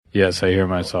Yes, I hear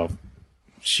myself.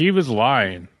 She was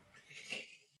lying.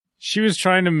 She was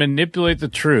trying to manipulate the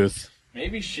truth.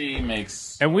 Maybe she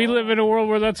makes... And we live in a world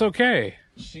where that's okay.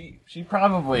 She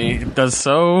probably does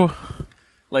so...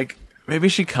 Like, maybe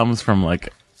she comes from,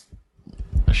 like,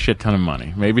 a shit ton of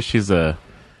money. Maybe she's an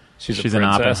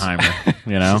Oppenheimer,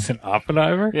 you know? She's an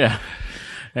Oppenheimer? Yeah.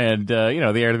 And, the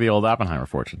heir to the old Oppenheimer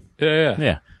fortune. Yeah.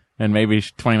 Yeah. And maybe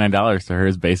 $29 to her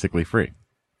is basically free.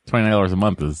 $29 a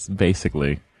month is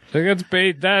basically...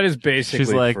 That is basically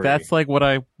She's like, free. That's like what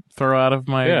I throw out of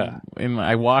my... Yeah.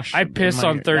 I wash... I piss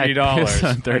on $30. I piss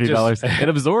on $30. It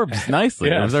absorbs nicely.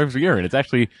 Yes. It absorbs urine. It's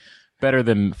actually better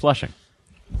than flushing.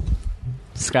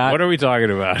 Scott? What are we talking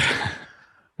about?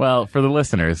 Well, for the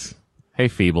listeners, hey,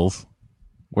 Feebles.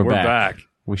 We're back.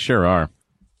 We sure are.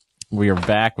 We are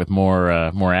back with more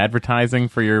advertising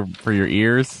for your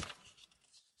ears.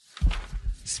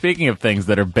 Speaking of things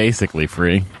that are basically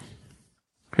free,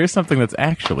 here's something that's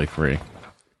actually free.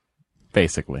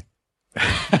 Basically.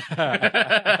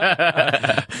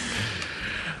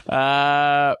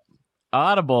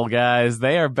 Audible, guys,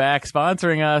 they are back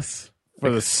sponsoring us. For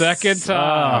the second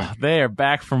time. Oh, they are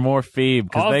back for more Phoebe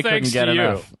because they couldn't get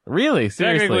enough. Really?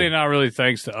 Seriously? Technically, not really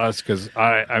thanks to us because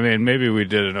I mean, maybe we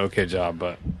did an okay job,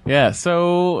 but yeah.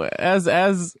 So as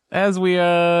we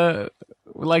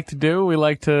like to do, we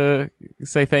like to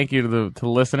say thank you to the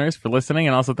listeners for listening,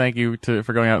 and also thank you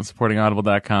for going out and supporting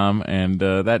Audible.com. And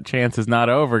that chance is not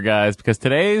over, guys, because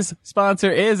today's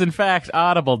sponsor is in fact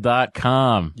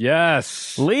Audible.com.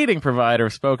 Yes, leading provider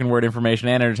of spoken word information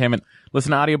and entertainment.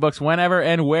 Listen to audiobooks whenever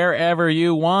and wherever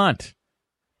you want.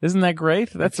 Isn't that great?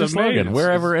 That's the slogan.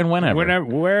 Wherever and whenever.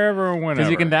 Wherever and whenever.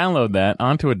 Because you can download that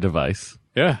onto a device.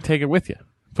 Yeah. Take it with you.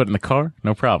 Put it in the car.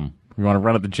 No problem. You want to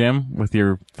run at the gym with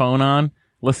your phone on,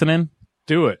 listening?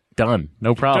 Do it. Done.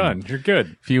 No problem. Done. You're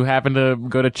good. If you happen to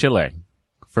go to Chile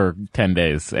for 10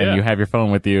 days and you have your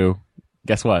phone with you,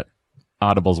 guess what?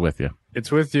 Audible's with you. It's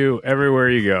with you everywhere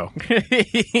you go.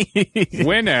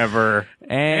 Whenever.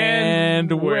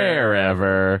 And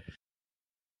wherever.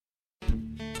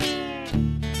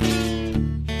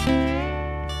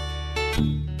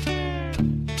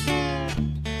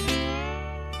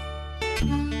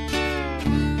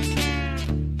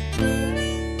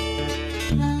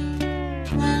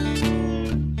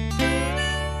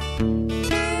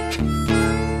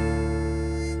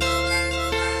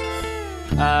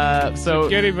 So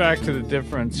getting back to the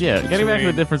difference. Yeah, getting back to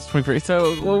the difference between free.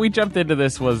 So when we jumped into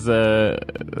this was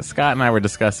Scott and I were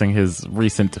discussing his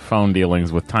recent phone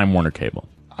dealings with Time Warner Cable.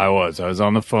 I was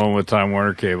on the phone with Time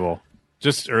Warner Cable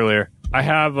just earlier. I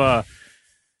have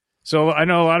so I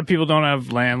know a lot of people don't have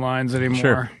landlines anymore.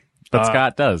 Sure. But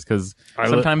Scott does, because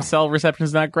sometimes cell reception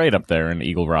is not great up there in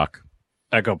Eagle Rock.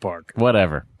 Echo Park.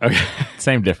 Whatever. Okay.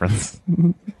 Same difference.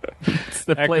 It's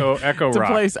the Echo it's Rock.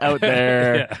 a place out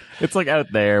there. Yeah. It's like out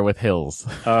there with hills.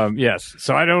 Yes.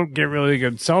 So I don't get really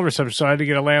good cell reception, so I had to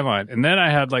get a landline. And then I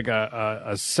had like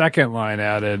a second line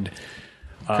added.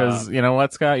 Because, you know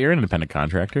what, Scott? You're an independent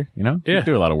contractor, you know? Yeah. You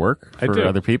do a lot of work I for do.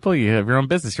 other people. You have your own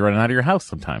business. You're running out of your house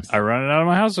sometimes. I run it out of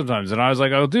my house sometimes. And I was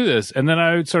like, I'll do this. And then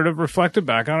I sort of reflected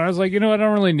back on it. I was like, you know what? I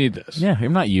don't really need this. Yeah,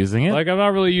 I'm not using it. Like, I'm not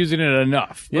really using it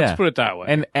enough. Let's put it that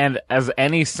way. And as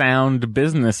any sound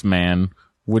businessman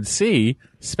would see,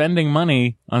 spending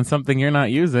money on something you're not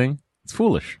using, it's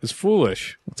foolish. It's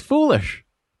foolish. It's foolish.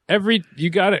 You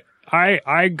got it.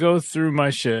 I go through my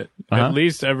shit at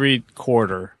least every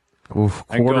quarter. Oof,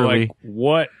 and go like,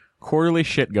 what? Quarterly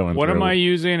shit going What through. am I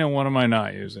using and what am I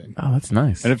not using? Oh, that's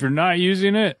nice. And if you're not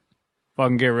using it,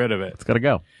 fucking get rid of it. It's got to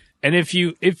go. And if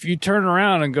you turn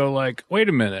around and go like, wait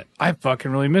a minute, I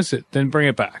fucking really miss it, then bring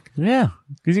it back. Yeah,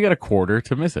 because you got a quarter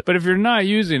to miss it. But if you're not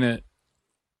using it,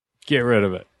 get rid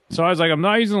of it. So I was like, I'm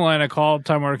not using the line. I called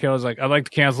Time Warner Cable. I was like, I'd like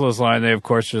to cancel this line. They, of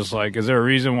course, just like, is there a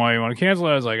reason why you want to cancel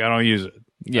it? I was like, I don't use it.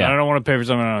 Yeah. I don't want to pay for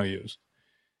something I don't use.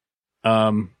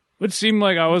 It seemed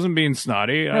like I wasn't being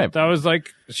snotty. Right. I was like,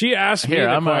 she asked me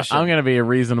the question. I'm going to be a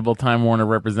reasonable Time Warner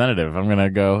representative. I'm going to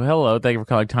go, hello, thank you for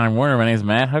calling Time Warner. My name's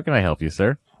Matt. How can I help you,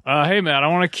 sir? Hey, Matt, I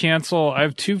want to cancel. I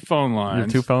have 2 phone lines. You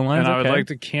have 2 phone lines? And I would Okay. like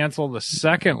to cancel the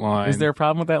second line. Is there a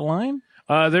problem with that line?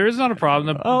 There is not a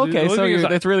problem. Okay, so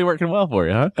it's really working well for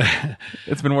you, huh?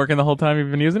 It's been working the whole time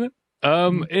you've been using it?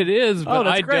 It is, but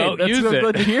that's I great. don't That's use so it.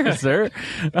 good to hear, sir.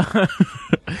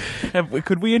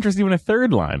 Could we interest you in a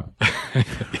third line?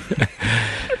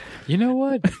 You know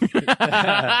what? Now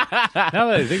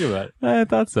that I think about it, I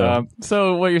thought so.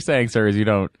 So what you're saying, sir, is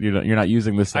you're not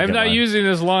using this. I'm not using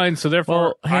this line, so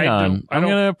therefore, Well, hang on. I'm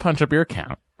gonna punch up your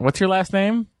account. What's your last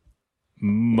name?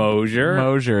 Mosier.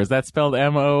 Mosier. Is that spelled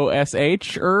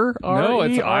M-O-S-H? No,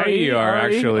 it's I-E-R,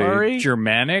 actually.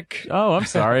 Germanic. Oh, I'm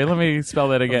sorry. Let me spell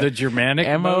that again. The Germanic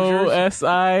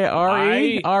M-O-S-I-R-E?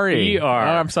 I-E-R.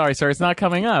 Oh, I'm sorry, sir. It's not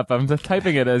coming up. I'm just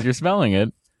typing it as you're spelling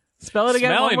it. Spell it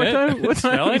again one more time.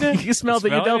 Smelling it? You smelled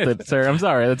it. You dealt it, sir. I'm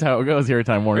sorry. That's how it goes here at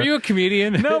Time Warner. Are you a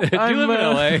comedian? Nope. Do you live in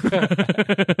L.A.?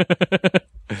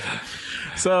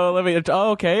 So let me.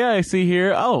 Oh, okay, I see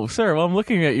here. Oh, sir. Well, I'm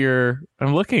looking at your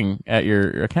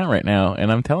account right now,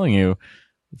 and I'm telling you,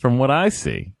 from what I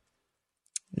see,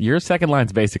 your second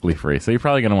line's basically free. So you're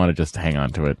probably going to want to just hang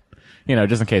on to it,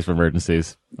 just in case of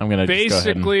emergencies. I'm going to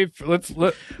basically.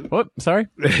 What? Sorry.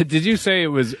 Did you say it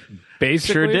was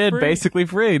basically? Sure did. Free? Basically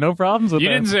free. No problems with you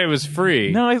that. You didn't say it was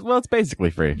free. No. Well, it's basically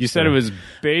free. You said it was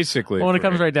basically. Well, when free. it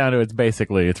comes right down to it, it's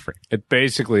free. It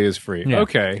basically is free. Yeah.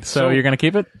 Okay. So you're going to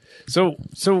keep it? So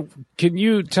can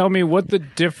you tell me what the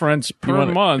difference per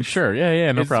month? Sure.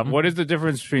 Yeah. No problem. What is the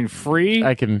difference between free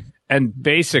and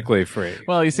basically free?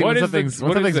 Well, you see, when something's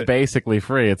basically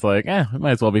free, it's like, it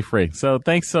might as well be free. So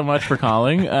thanks so much for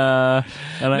calling. I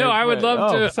would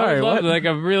love to. Sorry, what? Like,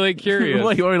 I'm really curious.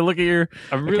 What, you want me to look at your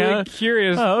I'm really account?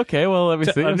 curious. Oh, okay. Well, let me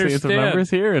see. I'm seeing some understand. numbers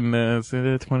here, and it's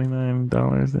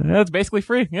 $29. Yeah, it's basically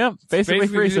free. Yep, basically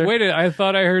free, sir. Wait, I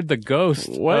thought I heard the ghost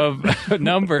of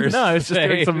numbers. No, I was just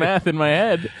doing some math in my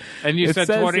head. And you said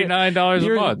 $29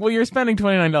 a month. Well, you're spending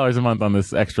 $29 a month on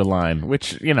this extra line,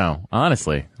 which,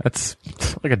 honestly, that's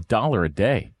like $1 a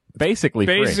day. Basically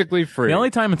free. The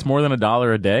only time it's more than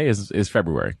 $1 a day is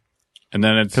February. And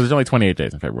then because there's only 28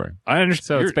 days in February. I understand.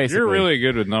 So it's basically, you're really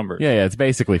good with numbers. Yeah, it's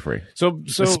basically free. So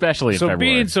especially in February.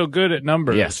 Being so good at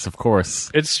numbers. Yes, of course.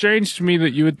 It's strange to me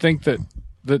that you would think that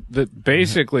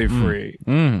basically free,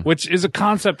 which is a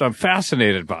concept I'm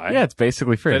fascinated by. Yeah, it's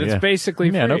basically free. That it's basically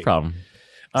free. Yeah, no problem,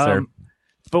 sir.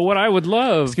 But what I would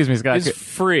love, excuse me, Scott, is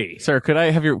free. Sir, could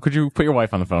you put your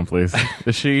wife on the phone, please?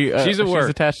 Is she? She's at work. She's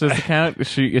attached to this account.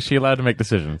 Is she allowed to make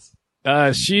decisions?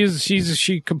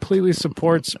 She completely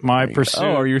supports my pursuit.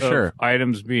 Oh, are you sure?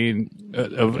 Items being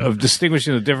of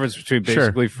distinguishing the difference between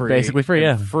basically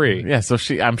free, free. Yeah. So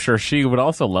I'm sure she would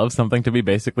also love something to be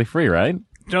basically free, right?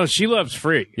 No, she loves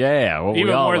free. Yeah. Well,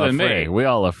 even more than free. me. We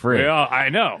all love free. I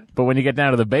know. But when you get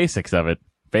down to the basics of it,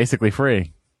 basically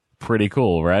free, pretty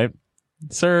cool, right?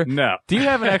 Sir, no. Do you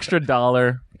have an extra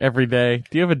 $1 every day?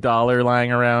 Do you have $1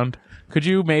 lying around? Could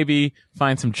you maybe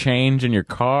find some change in your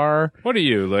car? What are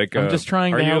you, like? I'm just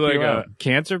trying to help you out. Are you like a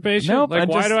cancer patient? Nope,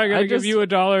 why do I gotta give you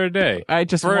 $1 a day? I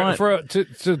just want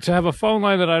to have a phone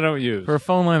line that I don't use. For a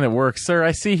phone line that works, sir.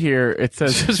 I see here it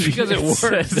says just because it works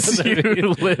doesn't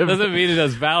mean it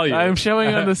has value. I'm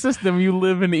showing on the system you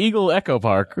live in Eagle Echo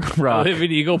Park, Rock. I live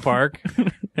in Eagle Park.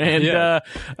 And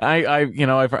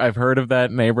I've heard of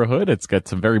that neighborhood. It's got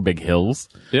some very big hills.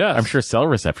 Yeah, I'm sure cell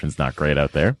reception's not great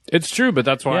out there. It's true, but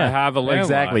that's why I have a landline.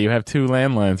 Exactly, you have 2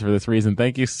 landlines for this reason.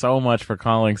 Thank you so much for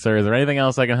calling, sir. Is there anything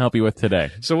else I can help you with today?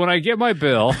 So when I get my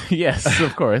bill, yes,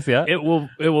 of course, yeah, it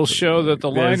will show that the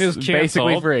line is canceled.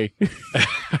 Basically free.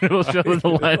 It will show that the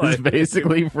line is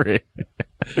basically free.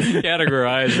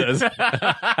 Categorize this.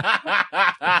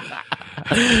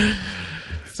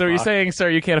 So you're saying, sir,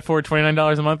 you can't afford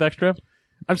 $29 a month extra?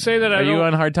 I'm saying that Are you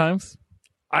on hard times?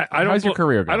 How's your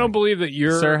career going? I don't believe that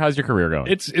you're... Sir, how's your career going?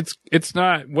 It's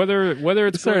not... Whether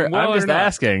it's sir, going well I'm just or not.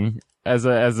 asking as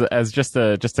just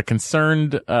a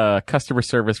concerned customer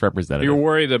service representative. You're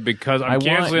worried that because I'm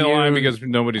canceling the line because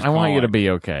nobody's calling. I want you to be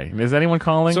okay. Is anyone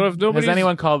calling? So if nobody's... Has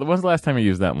anyone called? When's the last time you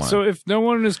used that line? So if no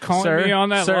one is calling me on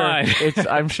that line...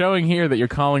 I'm showing here that you're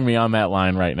calling me on that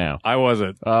line right now. I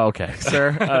wasn't. Oh, okay.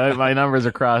 Sir, my numbers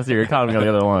are crossed here. You're calling me on the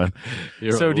other line.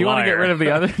 So do you want to get rid of the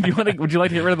other... Would you like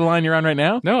to get rid of the line you're on right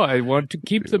now? No, I want to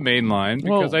keep the main line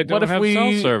because I don't have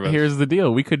cell service. Here's the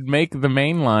deal. We could make the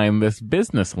main line this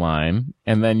business line,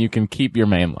 and then you can keep your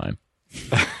main line.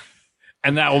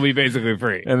 And that will be basically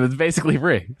free. And it's basically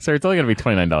free. So it's only going to be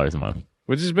 $29 a month.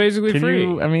 Which is basically free.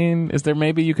 Is there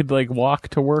maybe you could walk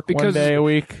to work one day a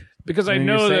week? Because I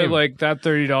know that that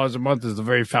 $30 a month is the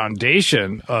very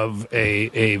foundation of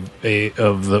the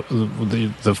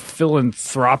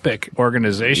philanthropic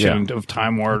organization of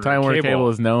Time Warner. Time Warner Cable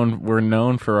is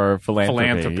known for our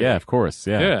philanthropy. Yeah, of course.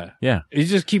 Yeah. You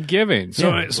just keep giving.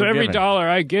 So every $1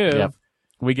 I give,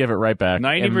 we give it right back.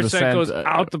 90% goes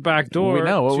out the back door. We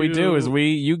know what we do is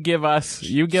you give us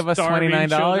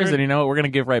 $29, and you know what we're going to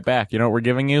give right back. You know what we're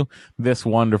giving you? This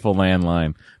wonderful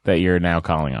landline that you're now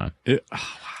calling on.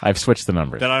 I've switched the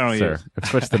numbers. That I don't use. I've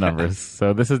switched the numbers.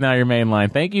 So this is now your main line.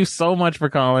 Thank you so much for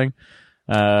calling.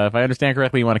 If I understand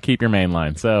correctly, you want to keep your main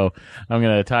line. So I'm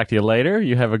going to talk to you later.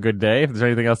 You have a good day. If there's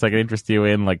anything else I can interest you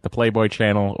in, like the Playboy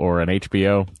channel or an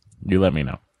HBO, you let me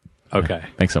know. Okay.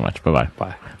 Thanks so much. Bye-bye.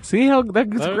 Bye. See how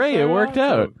that's great. It worked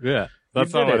out. Yeah.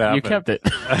 That's You not did what it. happened. You kept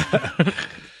it.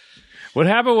 What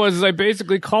happened was is I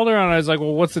basically called her and I was like,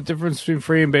 well, what's the difference between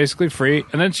free and basically free?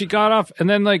 And then she got off. And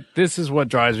then, like, this is what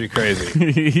drives me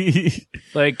crazy.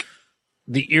 Like,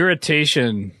 the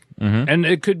irritation. And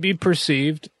it could be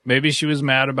perceived. Maybe she was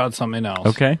mad about something else.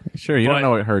 Okay, sure. You don't know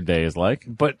what her day is like.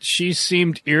 But she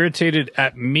seemed irritated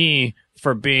at me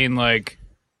for being like,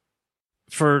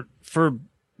 for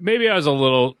maybe I was a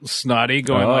little snotty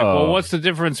going like, well, what's the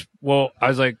difference? Well, I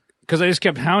was like, because I just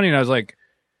kept hounding. I was like,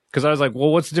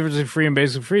 well, what's the difference between free and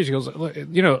basically free? She goes,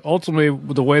 you know, ultimately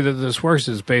the way that this works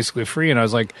is basically free. And I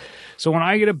was like, so when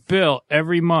I get a bill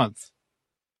every month,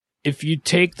 if you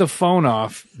take the phone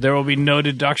off, there will be no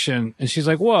deduction. And she's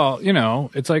like, well, you know,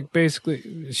 it's like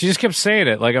basically, she just kept saying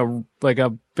it like a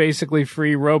basically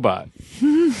free robot.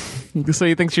 So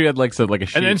you think she had like a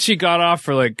sheet? And then she got off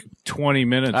for like 20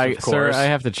 minutes, of course. Sir, I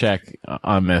have to check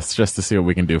on this just to see what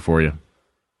we can do for you.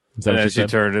 Is that and what then she said?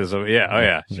 turned it. So, yeah. Oh,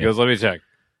 yeah. She goes, let me check.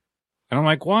 And I'm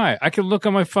like, why? I can look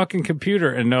on my fucking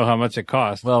computer and know how much it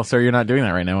costs. Well, sir, you're not doing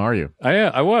that right now, are you?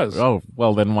 I was. Oh,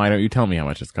 well, then why don't you tell me how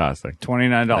much it's costing?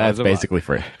 $29. That's basically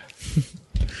free.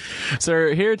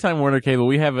 Sir, here at Time Warner Cable,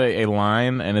 we have a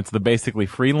line, and it's the basically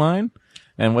free line.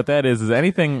 And what that is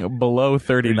anything below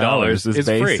 $30 is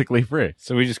basically free.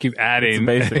 So we just keep adding. It's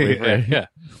basically free. Yeah.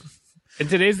 In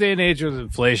today's day and age with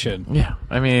inflation. Yeah.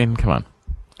 I mean, come on.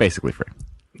 Basically free.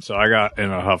 So I got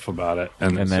in a huff about it.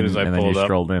 And as soon as I then pulled you up.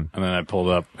 strolled in. And then I pulled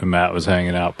up and Matt was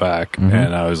hanging out back.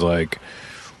 And I was like,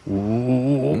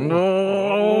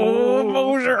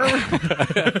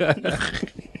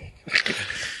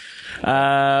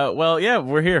 well, yeah,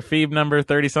 we're here. Phoebe number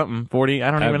 30 something, 40.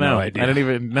 I don't even know. No idea. I don't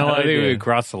even know. I think we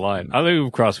crossed the line. I think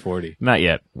we've crossed 40. Not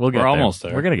yet. We'll get We're there. almost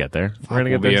there. We're going to get there. We're going to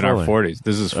get We'll there be in our slowly. 40s.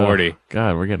 This is 40. Oh,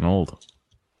 God, we're getting old.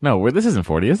 No, this isn't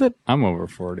 40, is it? I'm over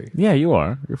 40. Yeah, you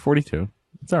are. You're 42.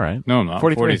 It's all right. No, I'm not.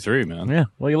 43, man. Yeah.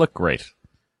 Well, you look great.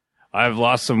 I've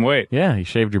lost some weight. Yeah, you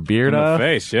shaved your beard In the off.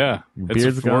 face, yeah.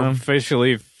 beard's it's gone.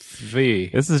 officially fee.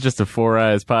 This is just a Four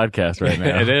Eyes podcast right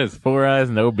now. It is. 4 Eyes,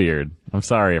 no beard. I'm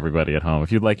sorry, everybody at home.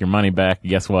 If you'd like your money back,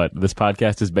 guess what? This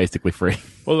podcast is basically free.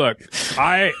 Well, look,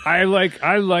 I like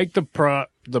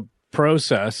the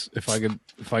process. If I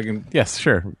can, Yes,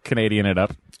 sure. Canadian it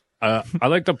up. I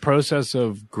like the process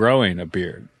of growing a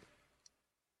beard.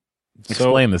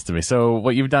 Explain this to me. So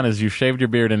what you've done is you've shaved your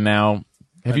beard, and now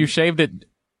have you shaved it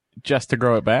just to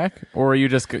grow it back, or are you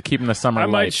just keeping the summer I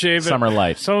light? might shave summer it.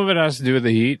 light. Some of it has to do with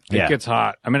the heat. Yeah. It gets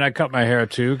hot. I mean, I cut my hair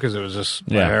too because it was just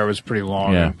my Yeah. hair was pretty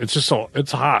long. Yeah. It's just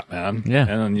it's hot, man. Yeah,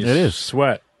 and then you it is.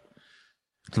 sweat.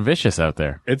 It's vicious out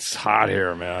there. It's hot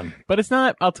here, man. But it's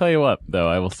not, I'll tell you what, though,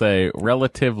 I will say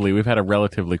we've had a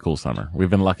relatively cool summer. We've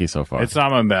been lucky so far. It's not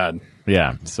been bad.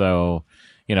 Yeah. So,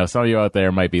 you know, some of you out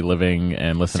there might be living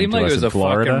and listening Seemed to like us it was in a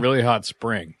Florida. fucking really hot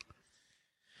spring.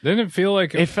 Didn't it feel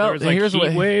like It felt, there was like here's heat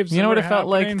what, waves? you know what it that felt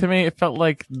were like happening? to me? It felt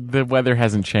like the weather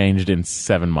hasn't changed in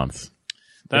 7 months.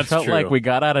 That's it felt true. like we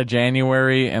got out of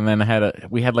January and then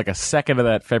we had like a second of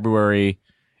that February.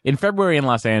 In February in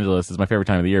Los Angeles is my favorite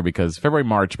time of the year because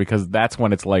March, because that's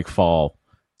when it's like fall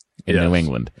in Yes. New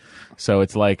England. So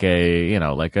it's like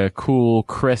like a cool,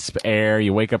 crisp air.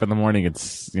 You wake up in the morning, you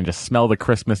can just smell the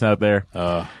crispness out there.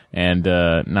 And,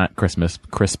 not Christmas,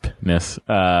 crispness.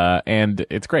 And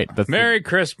it's great. Merry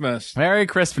Christmas. Merry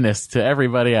Crispness to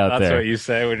everybody out That's there. what you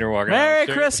say when you're walking Merry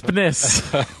down the street.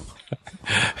 Crispness.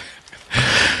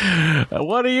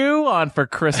 What are you on for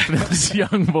Crispness,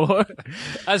 young boy?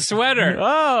 A sweater.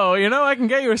 Oh, I can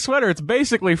get you a sweater. It's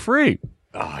basically free.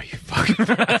 Oh, you fucking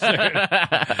bastard.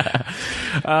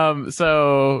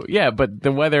 So yeah, but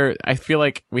the weather, I feel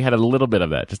like we had a little bit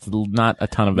of that, just not a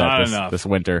ton of that Not enough. this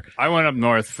winter. I went up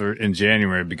north in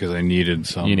January because I needed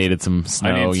some. You needed some snow.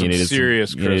 I need you some needed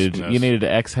serious you needed, crispness. you needed to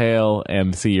exhale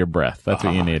and see your breath. That's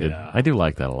what you needed. yeah. I do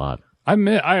like that a lot. I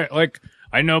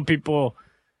know people.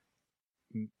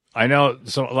 I know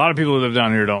so a lot of people who live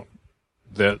down here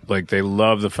they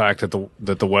love the fact that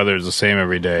the weather is the same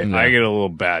every day. Yeah. I get a little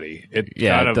batty. It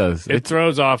does. It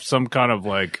throws off some kind of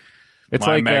It's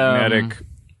my like magnetic.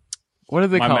 what do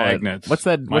they my call magnets. it? What's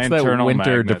that My winter internal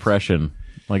magnets. depression?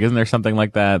 Like, isn't there something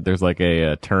like that? There's like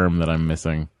a term that I'm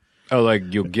missing. Oh, like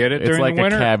you'll get it It's during like the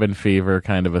winter. a cabin fever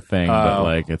kind of a thing, but Oh.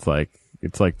 like it's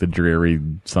like the dreary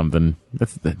something.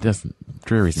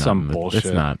 Dreary's not. Some It's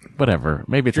bullshit. not. Whatever.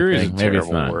 Maybe it's Dreary's a a thing. Maybe it's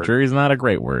terrible not. word. Dreary's not a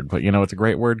great word, but it's a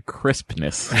great word.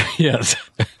 Crispness. Yes.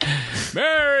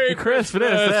 Merry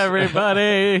Crispness,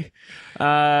 everybody.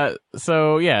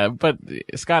 So yeah, but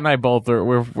Scott and I both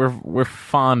we're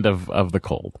fond of the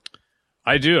cold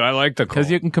I do. I like the cold.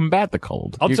 because you can combat the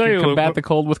cold. I'll tell can you, combat the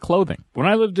cold with clothing. when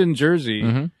I lived in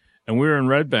Jersey, and we were in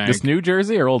Red Bank. This New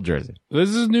Jersey or Old Jersey? This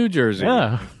is New Jersey.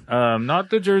 Yeah. Not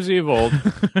the Jersey of old.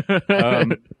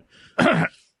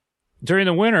 During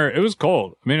the winter, it was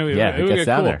cold. I mean, it would gets get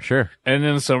down cool. there, sure. And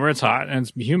in the summer, it's hot and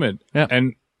it's humid. Yeah.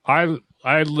 And I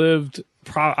lived,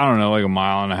 I don't know, like a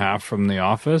mile and a half from the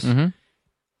office. Mm-hmm.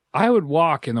 I would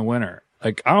walk in the winter.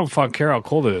 Like, I don't fucking care how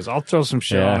cold it is. I'll throw some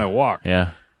shit on and walk.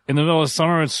 Yeah. In the middle of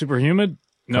summer, it's super humid.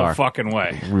 No fucking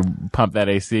way. We pump that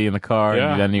AC in the car,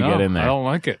 and then you get in there. I don't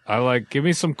like it. I like, give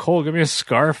me some cold. Give me a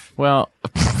scarf. Well,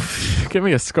 give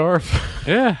me a scarf.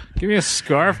 Yeah. Give me a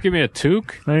scarf. Give me a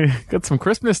toque. I got some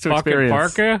Crispness to fucking experience.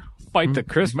 parka. Fight the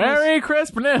Crispness. Merry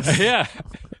Crispness. Yeah.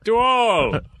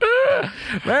 Duo.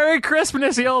 Merry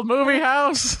Crispness, the old movie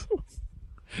house.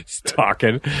 He's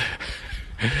talking.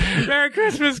 Merry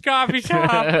Christmas, coffee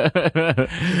shop.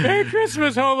 Merry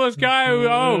Christmas, homeless guy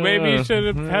who, maybe you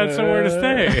should have had somewhere to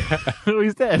stay.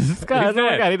 He's dead. He's dead. Oh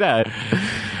my God, he died.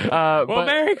 Well,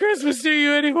 Merry Christmas to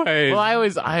you anyway. Well, I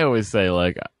always say,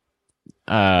 like,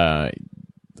 I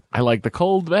like the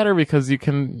cold better because you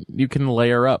can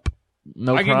layer up.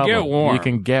 No problem. I can get warm. You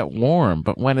can get warm,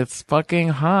 but when it's fucking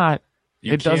hot,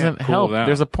 it doesn't help. Down.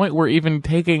 There's a point where even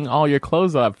taking all your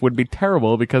clothes off would be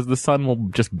terrible because the sun will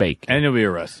just bake. And you'll be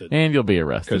arrested. And you'll be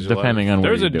arrested, depending on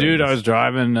where you're doing. There's a dude I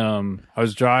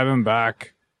was driving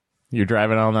back. You're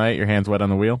driving all night, your hands wet on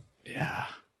the wheel? Yeah.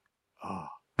 Oh.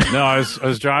 No, I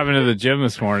was driving to the gym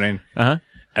this morning. Uh-huh.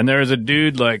 And there was a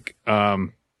dude and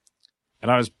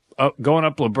I was going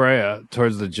up La Brea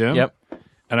towards the gym. Yep.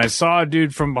 And I saw a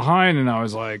dude from behind, and I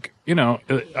was like, he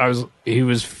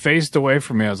was faced away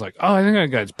from me. I was like, oh, I think that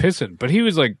guy's pissing. But he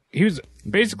was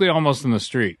basically almost in the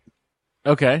street.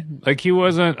 Okay. Like, he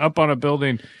wasn't up on a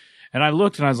building. And I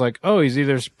looked, and I was like, oh, he's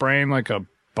either spraying like a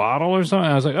bottle or something.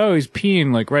 I was like, oh, he's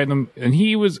peeing like right in the, and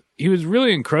he was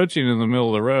really encroaching in the middle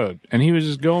of the road, and he was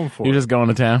just going for it. You're just going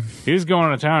to town? He was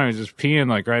going to town, and he was just peeing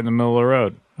like right in the middle of the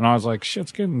road. And I was like,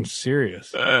 shit's getting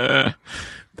serious.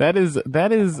 That is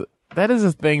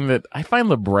a thing that I find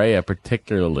La Brea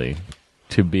particularly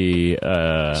to be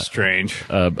strange,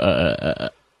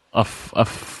 an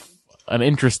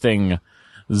interesting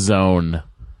zone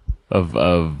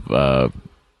of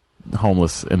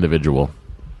homeless individual.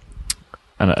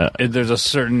 And there's a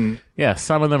certain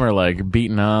some of them are like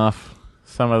beaten off,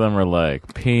 some of them are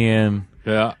like peeing.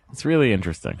 Yeah, it's really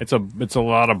interesting. It's a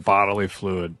lot of bodily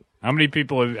fluid. How many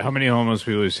homeless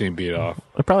people have you seen beat off?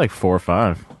 Probably like 4 or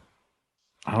 5.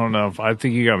 I don't know. I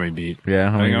think you got me beat. Yeah,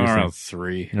 I think I'm around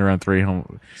 3. You're around 3.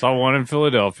 Saw one in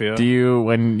Philadelphia.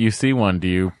 When you see one, do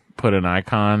you put an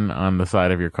icon on the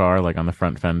side of your car, like on the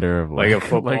front fender of like a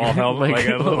football helmet, like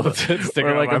a little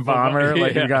sticker, or like a bomber,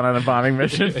 like you've gone on a bombing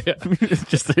mission? Yeah. it's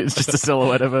just a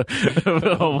silhouette of a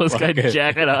homeless guy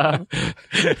jacking off.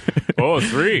 Oh,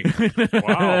 3!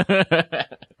 Wow.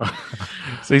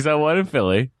 So you saw one in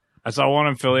Philly. I saw one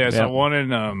in Philly. I saw one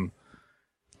in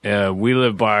we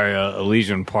live by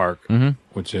Elysian Park,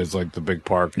 which is like the big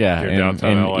park here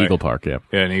downtown in LA. Eagle Park, yeah,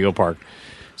 in Eagle Park.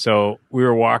 So we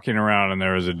were walking around, and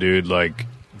there was a dude like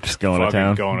just going to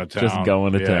town.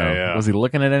 Yeah. Was he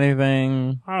looking at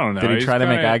anything? I don't know. Did he try to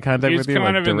make eye contact with you,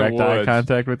 like direct eye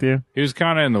contact with you? He was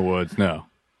kind of in the woods. No,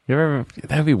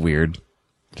 that'd be weird.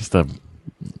 Just a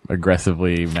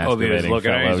aggressively masturbating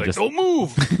fellow. He's like, don't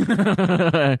move.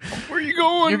 Where are you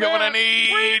going? You're going I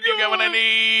need. You're going I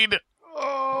need.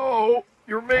 Oh,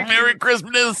 you're making Merry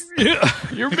Christmas.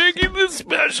 You're making this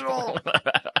special.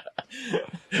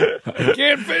 I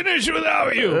can't finish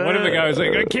without you. What if the guy was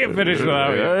like, I can't finish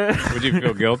without you? Would you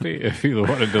feel guilty if you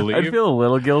wanted to leave? I'd feel a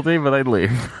little guilty, but I'd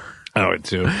leave. I would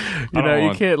too.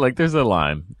 You can't, like, there's a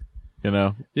line.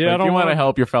 Yeah, like, I don't want to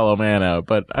help your fellow man out,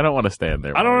 but I don't want to stand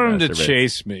there. I don't want him to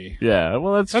chase me. Yeah,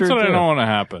 well, that's true. That's what too. I don't want to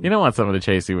happen. You don't want someone to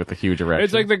chase you with a huge erection.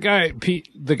 It's like the guy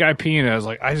peeing. I was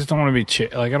like, I just don't want to be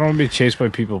I don't want to be chased by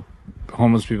people,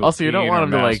 homeless people. Also, you don't want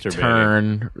them to like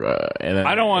turn and then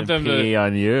I don't want them pee to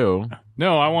on you.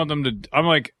 No, I want them to. I'm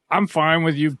like, I'm fine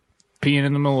with you peeing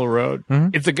in the middle of the road.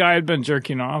 Mm-hmm. If the guy had been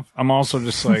jerking off, I'm also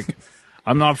just like,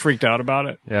 I'm not freaked out about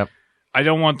it. Yep. I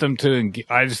don't want them to.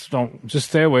 I just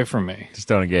stay away from me. Just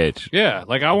don't engage. Yeah,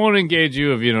 like I won't engage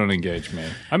you if you don't engage me.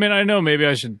 I mean, I know maybe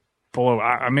I should pull over.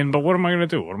 I mean, but what am I going to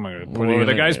do? What am I going to pull over?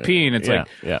 The guy's peeing. It's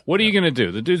what are you going to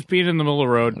do? The dude's peeing in the middle of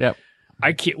the road. Yep.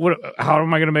 I can't. How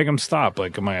am I going to make him stop?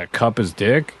 Like, am I going to cup his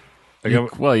dick? Like,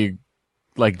 you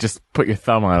like just put your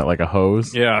thumb on it like a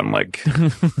hose. Yeah, I'm like,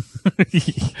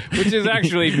 which is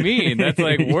actually mean. That's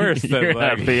like worse than You're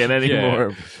like not being anymore.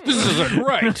 Yeah. This isn't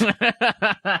right.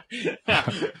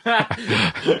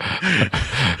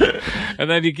 And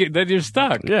then you're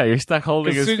stuck. Yeah, you're stuck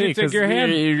holding his feet because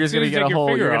you're just gonna get a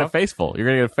whole. You're gonna face full. You're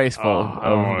gonna get a face full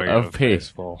of pee.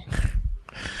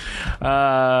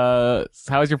 How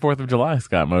was your 4th of July,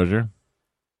 Scott Mosier?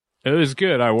 It was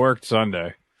good. I worked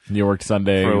Sunday. You worked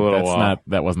Sunday. For a little while.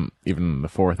 That wasn't even the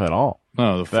 4th at all.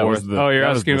 No, the 4th. You're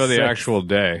asking about the actual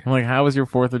day. I'm like, how was your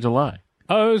 4th of July?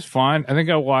 Oh, it was fine. I think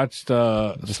I watched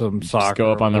some soccer. Just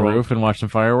go up on the roof and watch some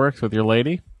fireworks with your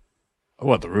lady?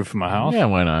 What, the roof of my house? Yeah,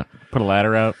 why not? Put a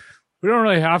ladder out. We don't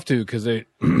really have to because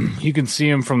you can see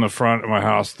them from the front of my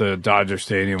house, the Dodger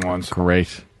Stadium ones.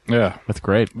 Great. Yeah. That's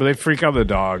great. But they freak out the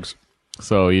dogs.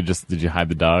 So did you hide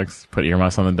the dogs? Put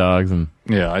earmuffs on the dogs and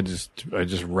yeah, I just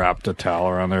wrapped a towel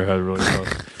around their head really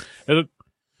close.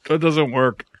 It doesn't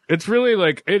work. It's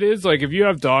really it is like if you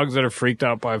have dogs that are freaked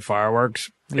out by fireworks,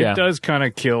 it does kind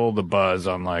of kill the buzz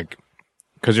on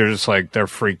because you're just they're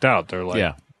freaked out. They're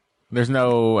yeah. There's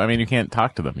you can't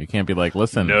talk to them. You can't be like,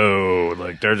 listen. No,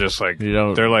 they're just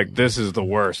they're like, this is the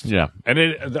worst. Yeah.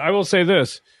 And I will say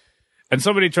this. And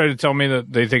somebody tried to tell me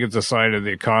that they think it's a sign of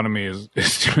the economy is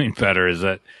doing better, is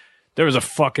that there was a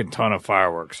fucking ton of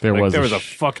fireworks. There was a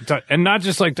fucking ton. And not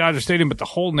just Dodger Stadium, but the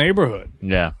whole neighborhood.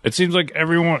 Yeah. It seems like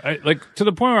everyone, to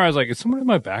the point where I was like, is someone in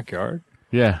my backyard?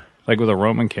 Yeah. With a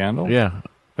Roman candle? Yeah.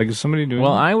 Is somebody doing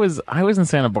Well, that? I was in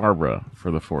Santa Barbara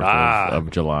for the 4th of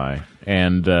July.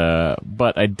 And,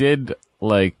 but I did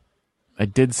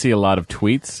see a lot of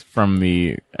tweets from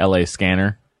the LA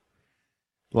Scanner.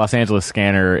 Los Angeles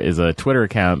Scanner is a Twitter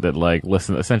account that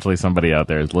essentially somebody out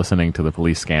there is listening to the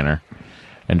police scanner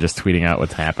and just tweeting out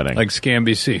what's happening. Like Scam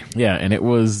BC. Yeah, and it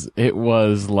was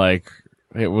like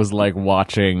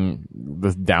watching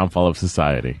the downfall of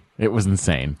society. It was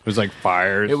insane. It was like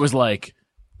fires. It was like,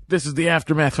 this is the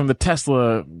aftermath from the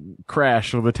Tesla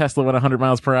crash, where the Tesla went 100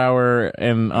 miles per hour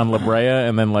on La Brea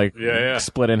and then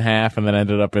split in half and then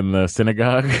ended up in the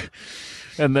synagogue.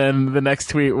 And then the next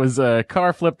tweet was a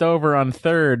car flipped over on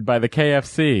 3rd by the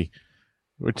KFC,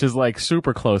 which is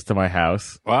super close to my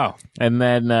house. Wow. And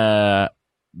then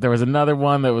there was another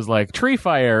one that was tree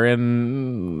fire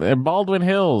in Baldwin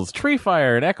Hills, tree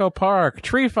fire in Echo Park,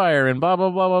 tree fire in blah, blah,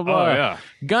 blah, blah, blah. Oh, yeah.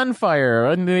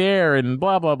 Gunfire in the air and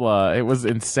blah, blah, blah. It was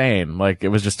insane. It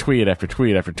was just tweet after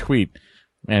tweet after tweet.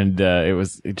 And it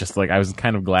was just I was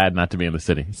kind of glad not to be in the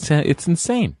city. It's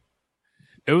insane.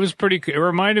 It was it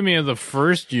reminded me of the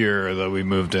first year that we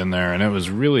moved in there, and it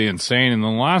was really insane. And the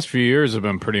last few years have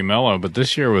been pretty mellow, but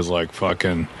this year was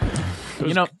fucking...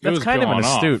 that's kind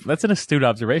of that's an astute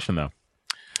observation, though.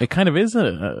 It kind of is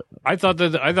I thought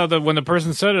that when the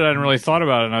person said it, I hadn't really thought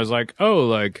about it, and I was like,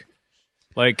 oh,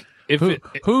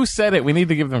 who said it? We need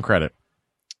to give them credit.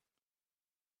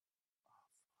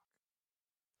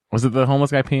 Was it the homeless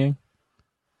guy peeing?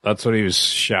 That's what he was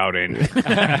shouting.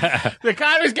 The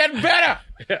economy's getting better.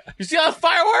 Yeah. You see all the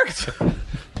fireworks?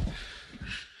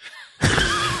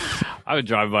 I would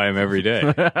drive by him every day.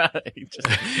 he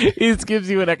just gives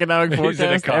you an economic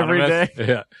forecast every day.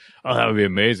 Yeah. Oh, that would be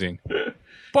amazing.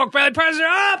 Pork belly prices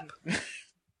are up.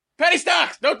 Penny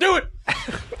stocks. Don't do it.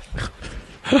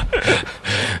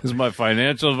 This is my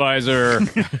financial advisor.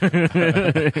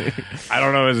 I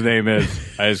don't know what his name is.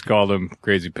 I just called him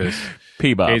Crazy Piss.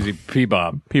 P-Bob. Crazy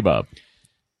P-Bob. P-Bob.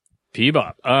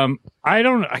 P-Bob. I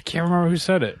can't remember who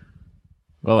said it.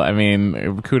 Well,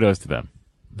 kudos to them.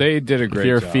 They did a great job. If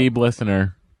you're a Phoebe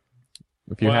listener,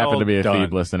 if you happen to be a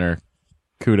Phoebe listener,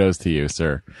 kudos to you,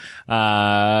 sir. So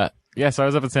I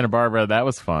was up in Santa Barbara. That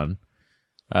was fun.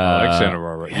 I like Santa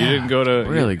Barbara. Yeah, you didn't go to...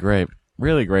 Really great.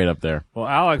 Really great up there. Well,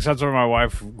 Alex, that's where my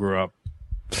wife grew up.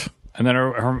 And then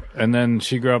and then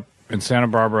she grew up in Santa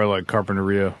Barbara,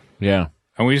 Carpinteria. Yeah.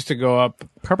 And we used to go up...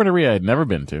 Carpinteria I'd never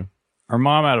been to. Her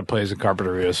mom had a place in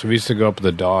Carpinteria, so we used to go up with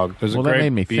the dog. There's a great that made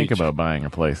me beach. think about buying a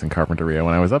place in Carpinteria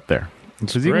when I was up there.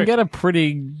 Because you can get a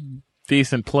pretty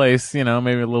decent place,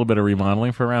 maybe a little bit of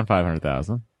remodeling for around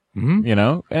 $500,000. Mm-hmm.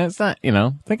 And it's not,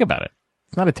 think about it.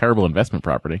 It's not a terrible investment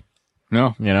property.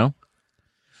 No.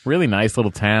 Really nice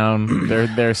little town.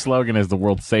 Their slogan is the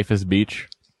world's safest beach.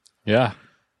 Yeah.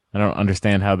 I don't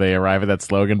understand how they arrive at that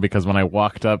slogan, because when I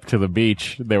walked up to the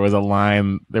beach, there was a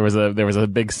line, there was a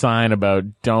big sign about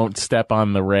don't step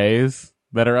on the rays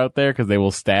that are out there because they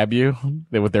will stab you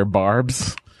with their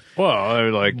barbs.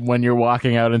 Well, they're when you're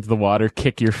walking out into the water,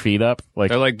 kick your feet up.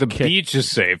 They're the beach is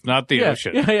safe, not the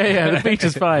ocean. Yeah. The beach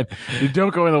is fine. You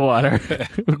don't go in the water.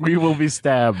 We will be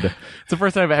stabbed. It's the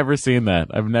first time I've ever seen that.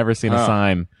 I've never seen a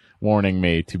sign warning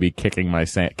me to be kicking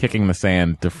the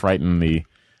sand to frighten the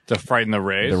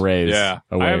rays. The rays. Yeah.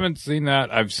 Away. I haven't seen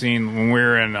that. I've seen when we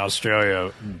were in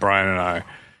Australia, Brian and I,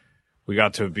 we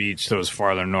got to a beach that was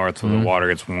farther north where the water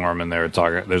gets warm, and they were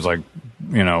talking, there's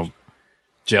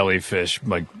jellyfish,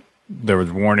 there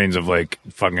was warnings of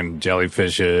fucking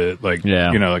jellyfish,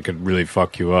 that could really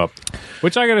fuck you up.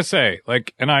 Which I gotta say,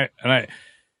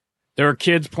 there were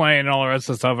kids playing and all the rest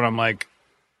of the stuff, and I'm like,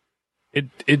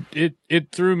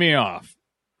 it threw me off.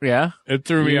 Yeah? It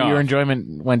threw me off. Your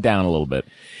enjoyment went down a little bit.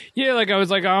 Yeah, like I was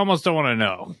like, I almost don't want to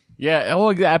know. Yeah,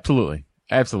 oh, absolutely.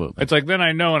 Absolutely. It's like, then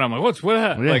I know, and I'm like, what?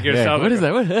 Yeah, Like, what is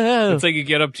that? It's like you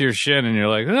get up to your shin, and you're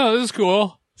like, oh, this is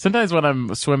cool. Sometimes when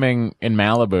I'm swimming in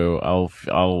Malibu,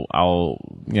 I'll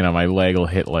my leg will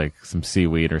hit like some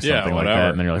seaweed or something like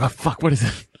that, and then you're like, oh fuck, what is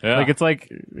it? Yeah. Like it's like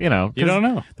you don't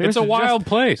know. It's a wild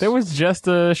place. There was just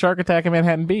a shark attack in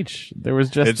Manhattan Beach. There was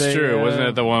just. It's true, wasn't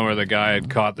it? The one where the guy had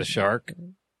caught the shark.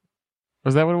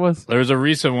 Was that what it was? There was a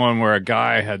recent one where a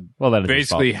guy had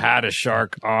basically had a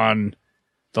shark on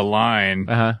the line,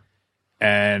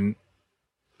 and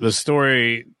the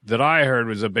story that I heard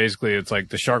was that basically it's like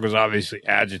the shark was obviously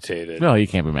agitated. No, you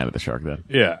can't be mad at the shark then.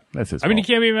 Yeah, that's his. I mean, you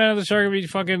can't be mad at the shark if he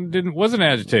fucking wasn't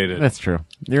agitated. That's true.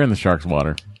 You're in the shark's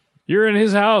water. You're in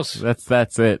his house.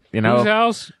 That's it. You know, whose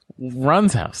house?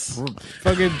 Run's house.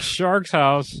 Fucking shark's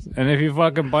house. And if you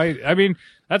fucking bite, I mean,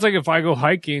 that's like if I go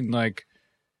hiking, like,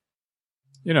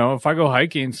 if I go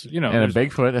hiking, and a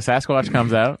Bigfoot, a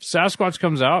Sasquatch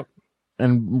comes out.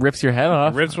 And rips your head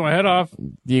off. Rips my head off.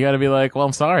 You got to be like, well,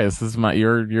 I'm sorry. This is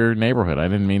your neighborhood. I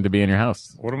didn't mean to be in your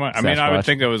house. What am I? I mean, I would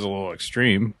think that was a little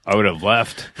extreme. I would have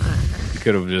left. You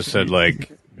could have just said,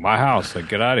 like, my house. Like,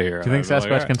 get out of here. Do you think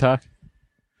Sasquatch can talk?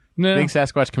 No. I think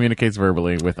Sasquatch communicates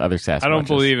verbally with other Sasquatches. I don't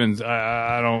believe in.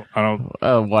 I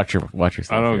don't. Watch yourself.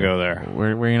 I don't here. go there.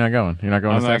 Where are you not going? You're not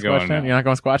going to Sasquatch? You're not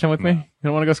going squatching with me? You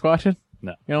don't want to go squatching?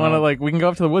 No. You don't want to we can go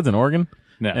up to the woods in Oregon.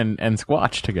 No. And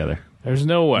squatch together. There's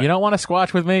no way. You don't want to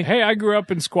squatch with me? Hey, I grew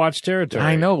up in Squatch territory.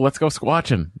 I know. Let's go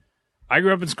squatching. I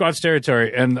grew up in Squatch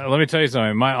territory, and let me tell you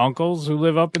something. My uncles who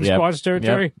live up in Squatch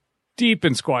territory, deep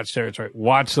in Squatch territory,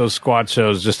 watch those Squatch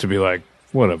shows just to be like,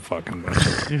 what a fucking bunch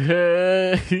of...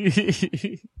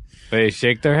 They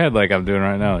shake their head like I'm doing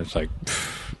right now. It's like,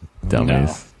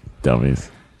 dummies.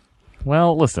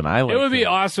 Well, listen, it would be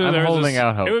awesome. I'm holding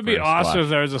out hope. It would be awesome if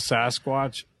there was a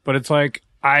Sasquatch, but it's like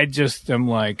I just am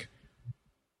like.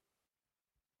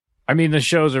 I mean, the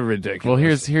shows are ridiculous. Well,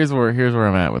 here's where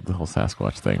I'm at with the whole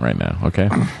Sasquatch thing right now. Okay,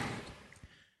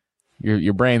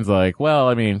 your brain's like, well,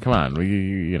 I mean, come on,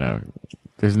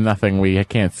 there's nothing we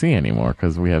can't see anymore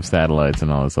because we have satellites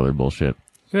and all this other bullshit.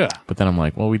 Yeah, but then I'm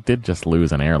like, well, we did just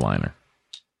lose an airliner.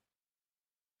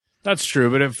 That's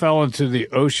true, but it fell into the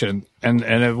ocean and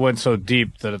it went so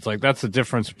deep that it's like that's the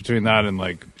difference between that and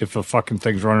like if a fucking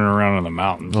thing's running around in the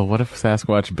mountains. Well, what if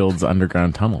Sasquatch builds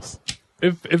underground tunnels?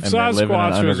 If Sasquatch live in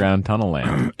an underground tunnel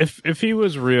land. If he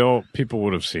was real, people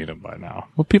would have seen him by now.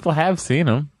 Well, people have seen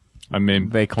him. I mean,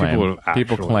 they claim.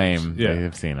 People claim they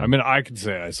have seen him. I mean, I could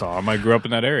say I saw him. I grew up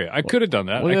in that area. I could have done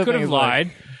that. I could have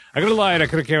lied. I could have lied. I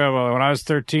could have came out when I was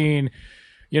 13.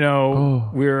 We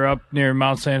were up near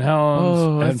Mount St.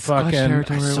 Helens and fucking.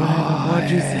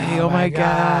 What'd you say? Oh my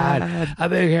god! A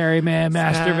big hairy man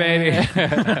masturbating.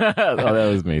 Oh, that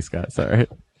was me, Scott. Sorry.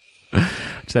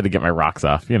 Just had to get my rocks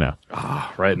off,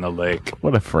 right in the lake.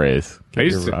 What a phrase. Get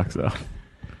your rocks off.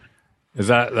 Is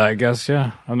that, I guess,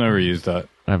 yeah. I've never used that.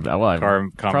 I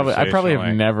probably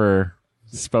have never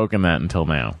spoken that until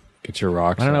now. Get your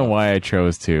rocks off. I don't know why I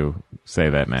chose to say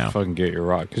that now. Fucking get your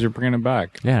rock. Because you're bringing it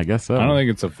back. Yeah, I guess so. I don't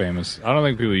think it's I don't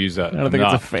think people use that. I don't think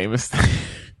it's a famous thing.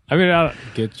 I mean,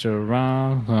 get your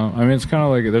rock. I mean, it's kind of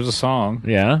like, there's a song.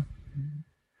 Yeah.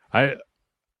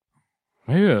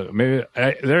 Maybe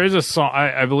there is a song.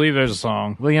 I believe there's a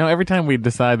song. Well, every time we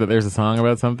decide that there's a song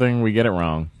about something, we get it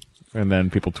wrong, and then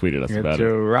people tweet at us about it. Get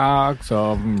your rocks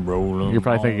off and roll them. You're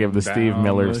probably thinking of the Steve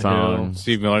Miller song.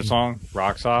 Steve Miller song,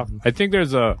 "Rocks Off." I think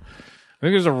there's a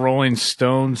Rolling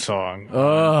Stone song.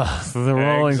 Ugh, the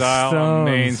Rolling Stones on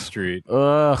Main Street.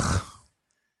 Ugh.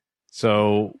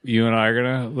 So you and I are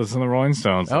gonna listen to the Rolling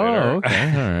Stones later. Oh,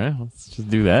 okay, all right. Let's just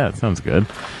do that. Sounds good.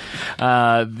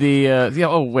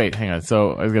 Oh wait, hang on.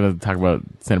 So I was gonna talk about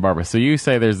Santa Barbara. So you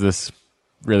say there's this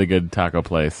really good taco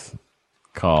place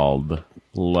called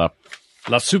La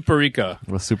Superica.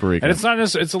 La Superica, and it's not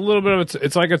just. It's a little bit of.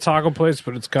 It's like a taco place,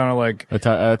 but it's kind of like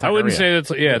I wouldn't say that's.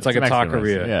 Yeah, it's like a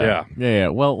taqueria. Yeah.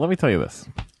 Well, let me tell you this.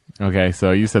 Okay,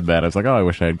 so you said that. I was like, oh, I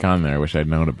wish I had gone there. I wish I'd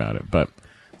known about it. But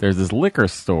there's this liquor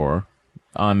store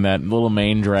on that little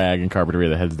main drag in Carpinteria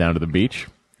that heads down to the beach.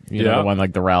 You know, the one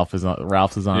like the Ralph's is on.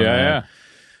 Yeah, there. yeah.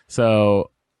 So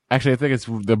actually, I think it's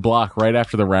the block right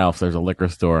after the Ralph's. There's a liquor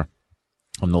store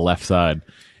on the left side,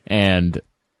 and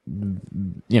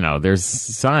there's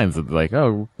signs that like,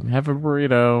 oh, have a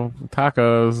burrito,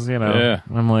 tacos. Yeah.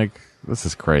 I'm like, this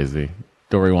is crazy.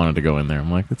 Dory wanted to go in there. I'm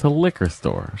like, it's a liquor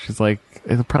store. She's like,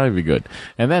 it'll probably be good.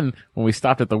 And then when we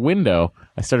stopped at the window,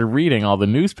 I started reading all the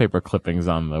newspaper clippings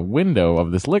on the window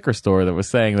of this liquor store that was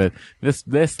saying that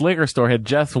this liquor store had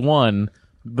just won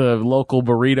the local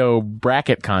burrito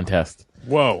bracket contest.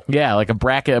 Whoa. Yeah, like a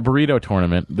burrito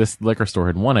tournament. This liquor store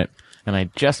had won it. And I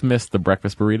just missed the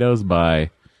breakfast burritos by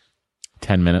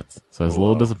 10 minutes. So I was a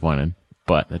little disappointed.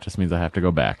 But that just means I have to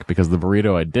go back because the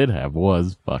burrito I did have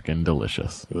was fucking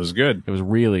delicious. It was good. It was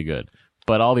really good.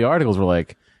 But all the articles were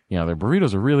like, you know, their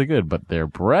burritos are really good, but their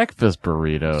breakfast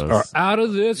burritos are out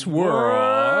of this world.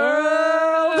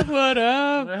 What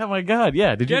up? Oh my God.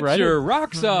 Yeah. Did you write Get your it?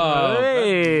 rocks off.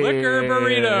 Hey. Liquor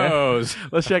burritos.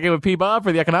 Let's check in with P. Bob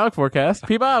for the economic forecast.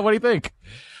 P. Bob, what do you think?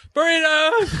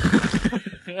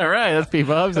 Burritos. All right. That's P.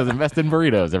 Bob. Says invest in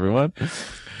burritos, everyone.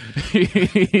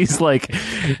 he's like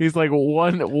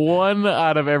one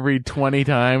out of every 20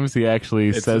 times he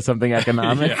actually says something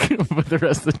economic, but the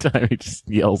rest of the time he just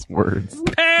yells words.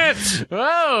 Pants.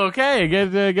 Oh, okay.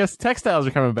 I guess textiles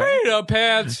are coming back. Burrito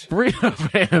pants. Burrito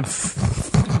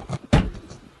pants.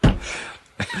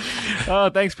 Oh,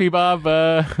 thanks, P. Bob.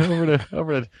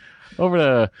 Over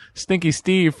to Stinky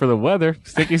Steve for the weather.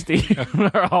 Stinky Steve,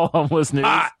 our all homeless news.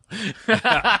 Hot,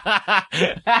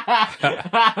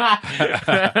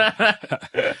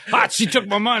 she took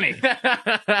my money.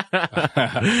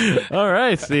 All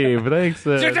right, Steve. Thanks.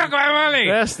 She took my money.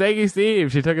 Yes, Stinky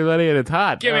Steve. She took his money and it's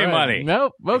hot. Give me money.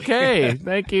 Nope. Okay.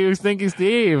 Thank you, Stinky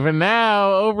Steve. And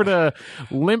now over to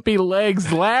Limpy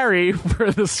Legs Larry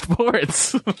for the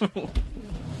sports.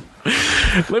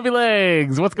 Limpy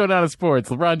Legs, what's going on in sports?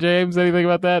 LeBron James, anything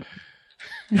about that?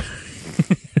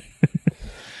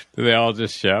 Do they all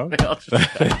just shout? They all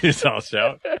just all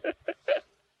shout.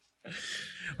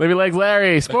 Limpy Legs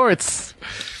Larry, sports.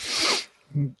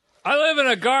 I live in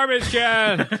a garbage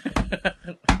can.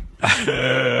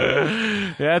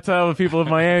 Yeah, that's how the people of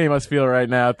Miami must feel right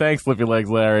now. Thanks, Limpy Legs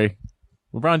Larry.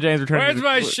 LeBron James returning. Where's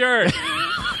my shirt?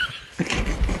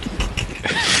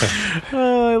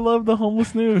 Oh, I love the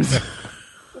homeless news.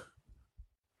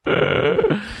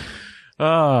 I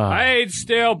ate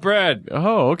stale bread.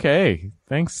 Oh, okay.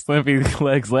 Thanks, Limpy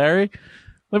Legs Larry.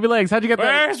 Limpy Legs, how'd you get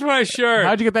that? Where's my shirt?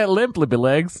 How'd you get that limp, Limpy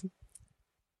Legs?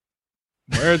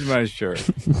 Where's my shirt?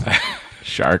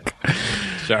 Shark.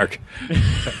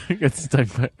 It's the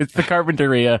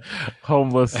Carpinteria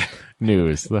homeless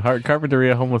news. The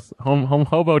Carpinteria homeless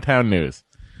hobo town news.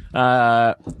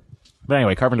 But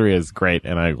anyway, Carpinteria is great,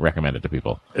 and I recommend it to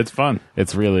people. It's fun.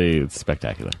 It's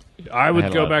spectacular. I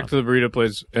would go back to the burrito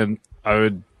place, and I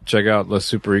would check out La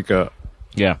Superica.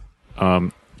 Yeah.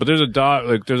 But there's a dog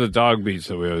beach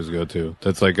that we always go to.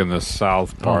 That's like in the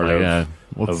south part of. Yeah.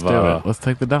 Let's do it. Let's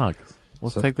take the dogs.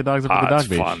 Let's take the dogs up to the dog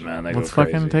beach. It's fun, man. Let's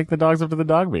fucking take the dogs up to the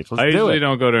dog beach. Let's I do usually it.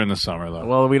 don't go there in the summer though.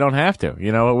 Well, we don't have to.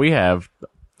 You know what? We have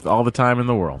all the time in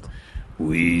the world.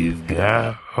 We've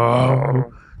got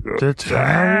all the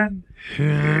time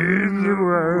in the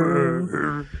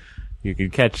world. You can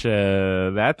catch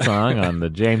that song on the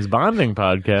James Bonding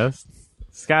podcast.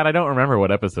 Scott, I don't remember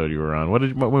what episode you were on. What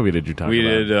movie did you talk about? We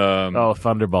did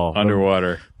Thunderball.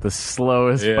 Underwater. The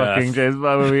slowest fucking James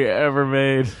Bond movie ever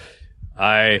made.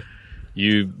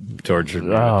 You tortured me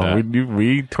with that.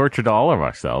 We tortured all of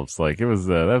ourselves. Like it was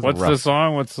that was What's rough. the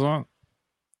song? What's the song?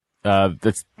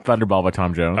 That's Thunderball by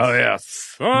Tom Jones. Oh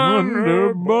yes.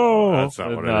 Thunderball. That's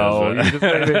not what it is. You just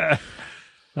made me,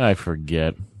 I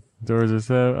forget. Doors are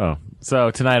so So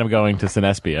tonight I'm going to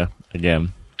Cinespia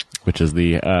again, which is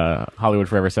the Hollywood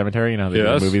Forever Cemetery. You know, they do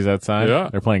the movies outside. Yeah.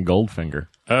 They're playing Goldfinger.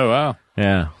 Oh wow.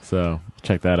 Yeah, so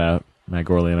check that out. Matt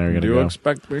Gorley and I are going to go. Do you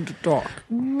expect me to talk?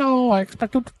 No, I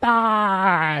expect you to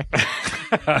die.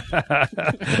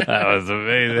 That was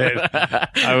amazing.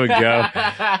 I would go.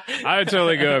 I would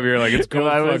totally go if you're like, it's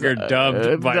Goldfinger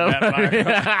dubbed by Matt Michael.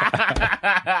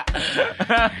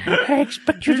 I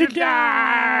expect you to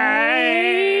die.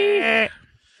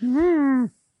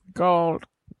 Gold.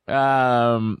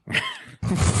 I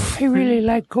really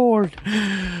like gold.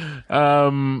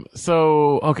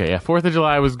 So okay, yeah, 4th of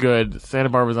July was good. Santa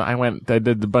Barbara's. We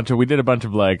did a bunch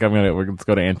of like, let's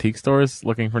go to antique stores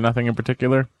looking for nothing in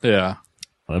particular. Yeah.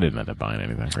 I didn't end up buying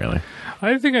anything really.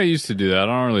 I think I used to do that. I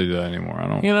don't really do that anymore. I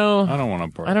don't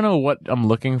want to. I don't know what I'm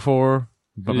looking for,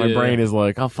 but my brain is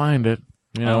like, I'll find it.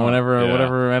 You know,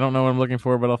 whatever. I don't know what I'm looking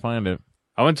for, but I'll find it.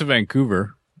 I went to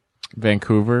Vancouver,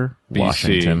 BC.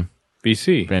 Washington,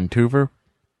 BC, Vancouver,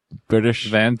 British,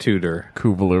 Vancouver,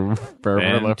 Columbia.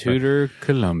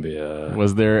 Columbia.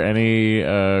 Was there any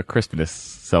Crispness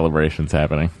celebrations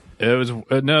happening? It was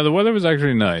no, the weather was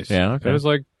actually nice. Yeah, okay. It was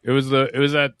like it was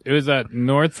that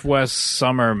Northwest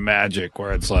summer magic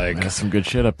where it's like That's some good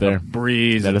shit up there.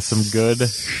 breeze. That is some good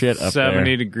shit up 70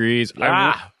 there. degrees.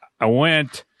 I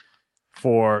went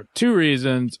for two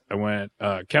reasons. I went.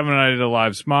 Kevin and I did a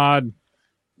live SMOD. It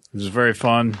was very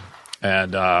fun.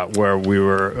 And where we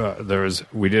were,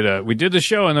 we did the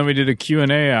show and then we did a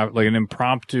Q&A, like an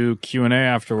impromptu Q&A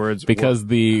afterwards. Because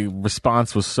the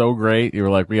response was so great, you were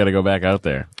like, we got to go back out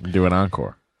there and do an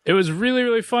encore. It was really,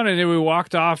 really fun. And then we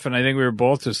walked off and I think we were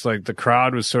both just like, the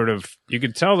crowd was sort of, you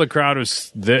could tell the crowd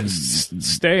was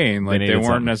staying, like they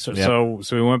weren't necessarily. Yep.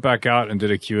 So we went back out and did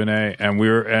a Q&A and we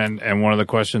were, and one of the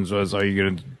questions was, are you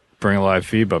going to bring a live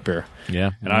feed up here?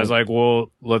 Yeah. And I was like,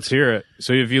 well, let's hear it.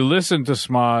 So if you listen to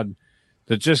SMOD,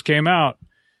 that just came out,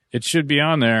 it should be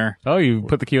on there. Oh, you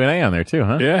put the Q&A on there too,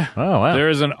 huh? Yeah. Oh, wow.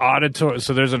 There's an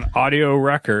there's an audio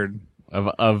record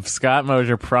of Scott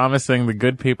Mosier promising the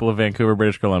good people of Vancouver,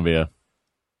 British Columbia,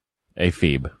 a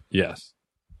Phoebe. Yes.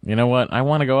 You know what? I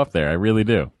want to go up there. I really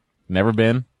do. Never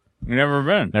been. You never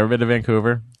been? Never been to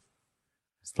Vancouver.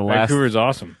 It's the Vancouver's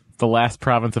awesome. It's the last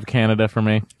province of Canada for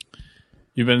me.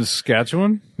 You've been to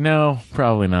Saskatchewan? No,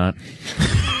 probably not.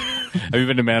 Have you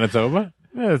been to Manitoba?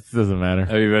 It doesn't matter.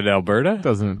 Have you been to Alberta?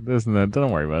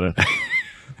 Don't worry about it.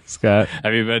 Scott.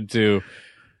 Have you been to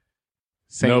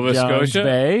St. Nova John's Scotia?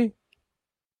 Bay?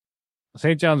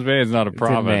 St. John's Bay is not a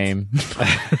province. It's in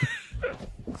Maine.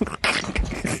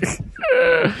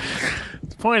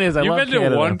 The point is, You've love been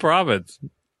Canada. to one province.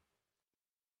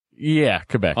 Yeah,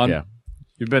 Quebec, yeah.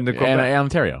 You've been to Quebec? And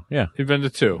Ontario, yeah. You've been to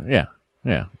two? Yeah.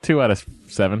 2 out of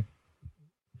 7.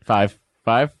 5?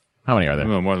 How many are there?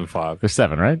 No, more than 5. There's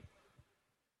 7, right?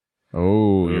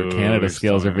 Oh, your Canada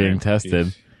skills are being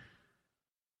tested.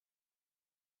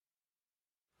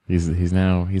 He's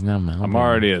now Melbourne. I'm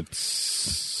already at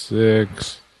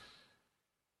 6.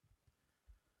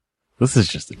 This is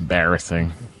just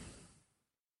embarrassing.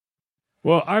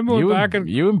 Well, I moved back and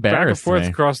forth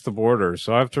across the border,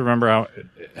 so I have to remember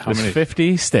how many.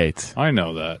 50 states. I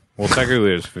know that. Well, technically,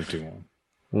 there's 51.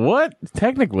 What?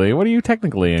 Technically? What are you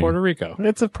technically in? Puerto Rico.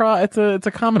 It's a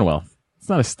Commonwealth. It's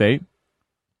not a state.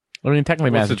 I mean, technically,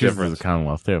 Massachusetts is a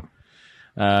Commonwealth too.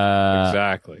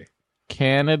 Exactly.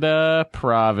 Canada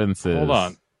provinces. Hold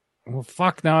on. Well,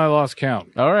 fuck. Now I lost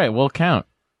count. All right, we'll count.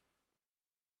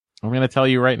 I'm going to tell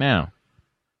you right now.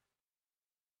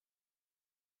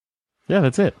 Yeah,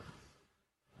 that's it.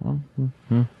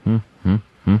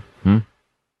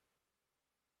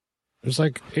 There's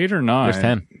like 8 or 9. There's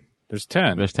 10. There's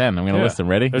 10. There's 10. I'm going to list them.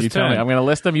 Ready? There's you 10. tell me. I'm going to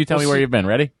list them. You tell me where you've been.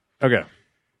 Ready? Okay.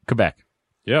 Quebec.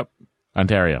 Yep.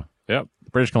 Ontario. Yep.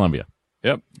 British Columbia.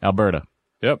 Yep. Alberta.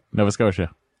 Yep. Nova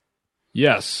Scotia.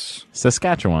 Yes.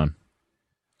 Saskatchewan.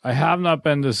 I have not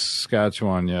been to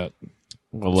Saskatchewan yet.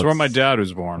 Well, it's where my dad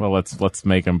was born. Well, let's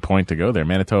make a point to go there.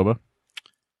 Manitoba.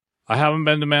 I haven't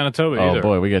been to Manitoba either. Oh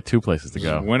boy, we got 2 places to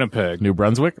go. Winnipeg. New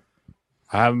Brunswick.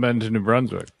 I haven't been to New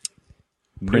Brunswick.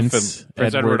 Prince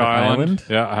Edward Island.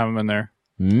 Yeah, I haven't been there.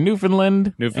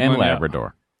 Newfoundland and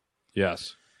Labrador. Yeah.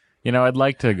 Yes. You know, I'd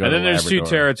like to go. And then there's 2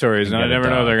 territories, and I never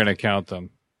know they're going to count them.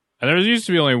 And there used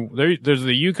to be there's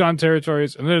the Yukon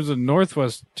territories, and there's the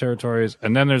Northwest territories,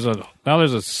 and then there's a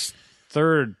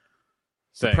third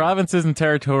thing. Provinces and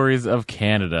territories of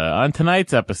Canada. On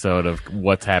tonight's episode of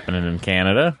What's Happening in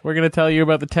Canada, we're going to tell you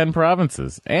about the 10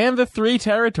 provinces and the 3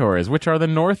 territories, which are the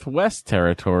Northwest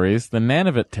territories, the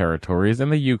Nunavut territories,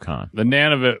 and the Yukon. The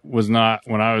Nunavut was not,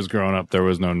 when I was growing up, there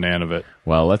was no Nunavut.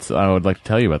 Well, I would like to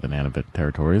tell you about the Nunavut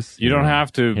territories. You don't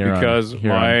have to, because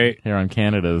here on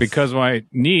Canada's. Because my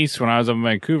niece, when I was up in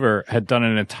Vancouver, had done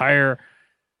an entire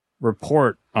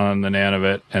report on the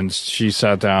Nunavut, and she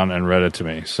sat down and read it to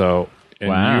me. So, and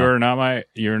wow.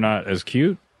 You're not as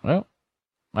cute. Well,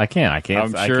 I can't.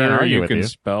 I'm sure I can't argue you with can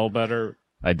spell better.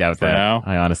 I doubt that. Now.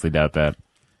 I honestly doubt that.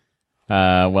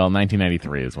 Well,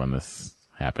 1993 is when this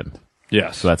happened.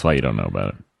 Yes. So that's why you don't know about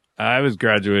it. I was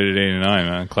graduated 89,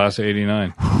 man. Class of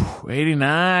 89.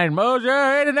 89.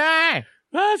 Mosier, 89.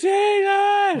 That's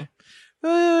 89.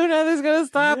 Ooh, nothing's going to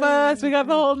stop us. We got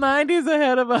the whole 90s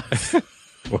ahead of us.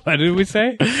 What did we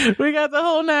say? We got the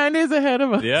whole 90s ahead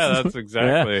of us. Yeah, that's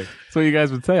exactly. Yeah. That's what you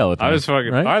guys would say all the time. I was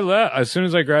fucking, right? I left, as soon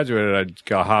as I graduated,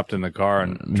 I hopped in the car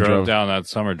and drove down that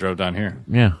summer, drove down here.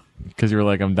 Yeah. Because you were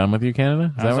like, I'm done with you,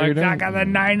 Canada? Is that what you're doing? I got the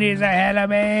 90s ahead of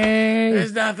me.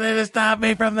 There's nothing to stop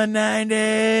me from the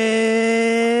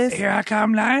 90s. Here I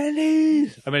come,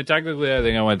 90s. I mean, technically, I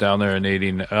think I went down there in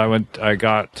 89. I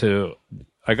got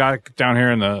down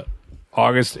here in the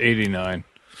August 89.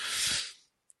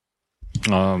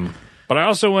 But I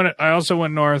also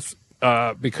went north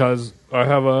because I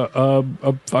have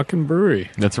a fucking brewery.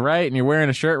 That's right, and you're wearing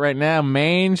a shirt right now.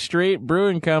 Main Street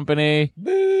Brewing Company.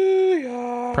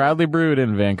 Booyah. Proudly brewed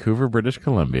in Vancouver, British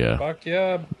Columbia. Fuck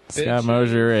yeah, bitch. Scott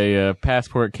Mosier, a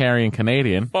passport-carrying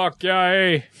Canadian. Fuck yeah,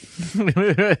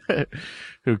 hey.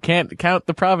 Who can't count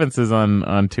the provinces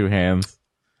on two hands.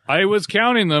 I was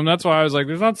counting them. That's why I was like,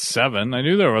 there's not 7. I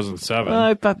knew there wasn't 7.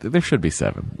 I thought there should be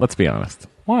 7. Let's be honest.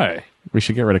 Why? We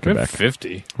should get rid of We have Quebec.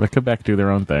 50. Let Quebec do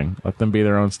their own thing. Let them be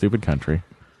their own stupid country.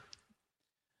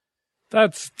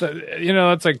 That's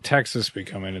like Texas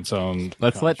becoming its own.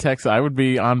 Let's let Texas. I would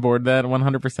be on board that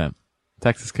 100%.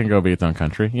 Texas can go be its own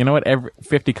country. You know what?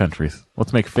 50 countries.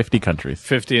 Let's make 50 countries.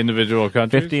 50 individual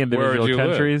countries. 50 individual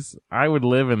countries. Live? I would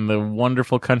live in the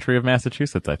wonderful country of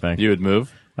Massachusetts, I think. You would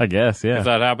move? I guess, yeah. If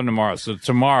that happened tomorrow. So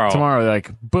tomorrow,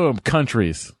 like, boom,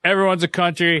 countries. everyone's a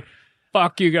country.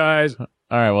 Fuck you guys. All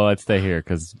right, well, I'd stay here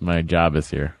because my job is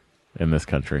here in this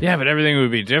country. Yeah, but everything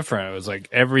would be different. It was like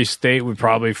every state would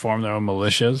probably form their own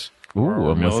militias. Ooh,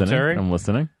 or I'm military. listening. I'm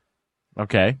listening.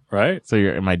 Okay. Right? So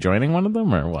am I joining one of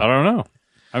them or what? I don't know.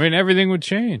 I mean, everything would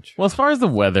change. Well, as far as the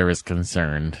weather is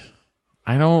concerned,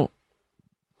 I would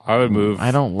move.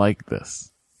 I don't like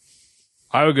this.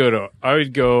 I would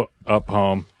go up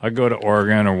home. I'd go to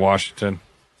Oregon or Washington.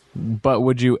 But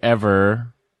would you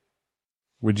ever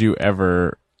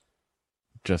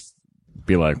just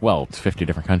be like, well, it's 50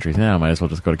 different countries now, might as well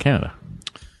just go to Canada?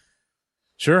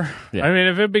 Sure. Yeah. I mean,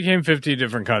 if it became 50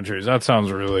 different countries, that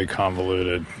sounds really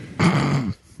convoluted.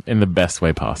 In the best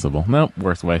way possible. Nope,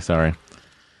 worst way, sorry.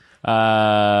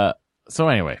 So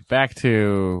anyway, back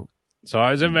to So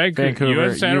I was in Vancouver. You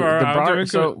in Santa Barbara.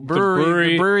 So the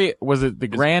brewery, was it the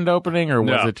grand opening or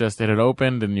was it just it had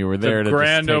opened and you were there the to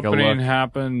grand just take opening a look?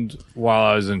 happened while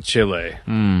I was in Chile.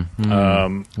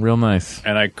 Real nice.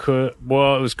 And it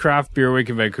was craft beer week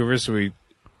in Vancouver, so it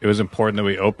was important that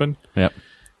we opened. Yep.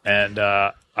 And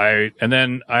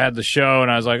then I had the show,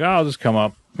 and I was like, oh, I'll just come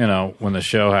up, when the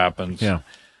show happens. Yeah.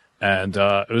 And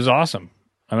it was awesome.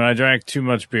 I mean, I drank too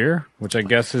much beer, which I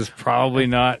guess is probably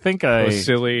not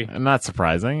silly. Not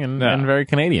surprising and very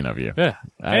Canadian of you. Yeah.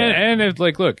 And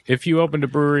if you opened a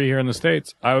brewery here in the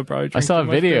States, I would probably drink I saw a too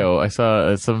much video. beer. I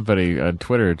saw somebody on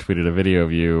Twitter tweeted a video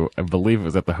of you. I believe it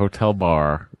was at the hotel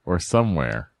bar or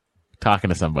somewhere talking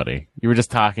to somebody. You were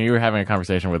just talking. You were having a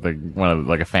conversation with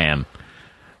a fan.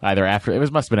 Either after,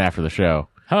 must have been after the show.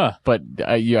 Huh. But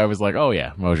I was like, oh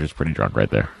yeah, Mosier's pretty drunk right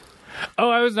there.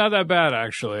 Oh, I was not that bad,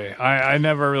 actually. I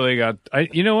never really got...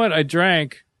 you know what? I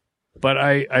drank, but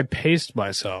I paced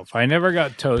myself. I never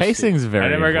got toasted. Pacing's very I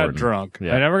never important. got drunk.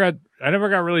 Yeah. I never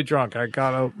got really drunk. I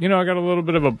got a little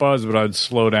bit of a buzz, but I'd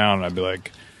slow down. And I'd be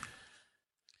like...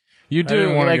 You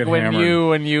do, wanna like get when hammered.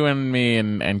 you and me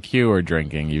and Q are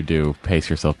drinking, you do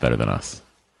pace yourself better than us.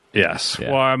 Yes.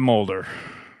 Yeah. Well, I'm older.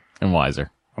 And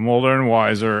wiser. I'm older and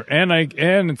wiser. And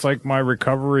it's like my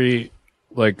recovery...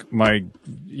 Like my,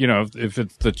 if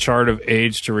it's the chart of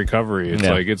age to recovery, it's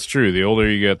like, it's true. The older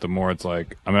you get, the more it's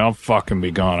like, I mean, I'll fucking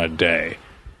be gone a day.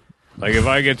 Like if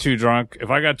I got too drunk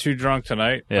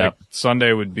tonight, like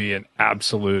Sunday would be an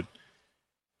absolute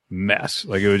mess.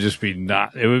 Like it would just be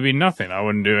it would be nothing. I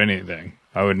wouldn't do anything.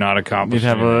 I would not accomplish You'd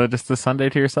have anything. just a Sunday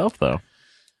to yourself though.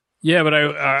 Yeah, but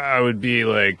I would be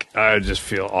like, I would just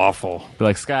feel awful. Be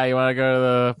like, Sky, you want to go to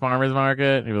the farmer's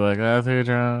market? He'd be like, that's too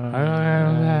drunk.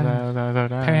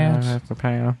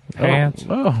 Pants.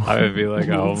 Oh. I would be like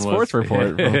a homeless. Sports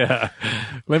report. Yeah.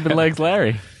 Limping Legs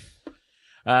Larry.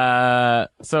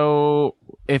 So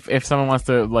if someone wants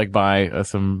to buy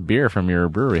some beer from your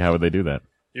brewery, how would they do that?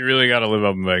 You really got to live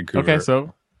up in Vancouver. Okay,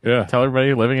 so yeah. tell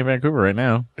everybody living in Vancouver right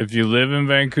now. If you live in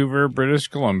Vancouver, British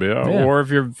Columbia, or if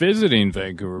you're visiting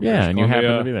Vancouver, British and you Columbia,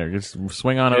 happen to be there, just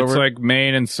swing on over. It's like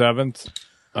Main and 7th.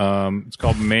 It's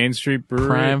called Main Street Brewery.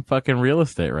 Prime fucking real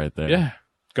estate right there. Yeah.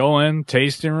 Go in,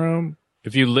 tasting room.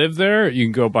 If you live there, you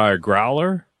can go buy a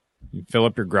growler. You fill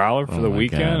up your growler for the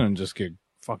weekend God. and just get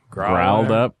fucking growled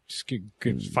Growled up. Just get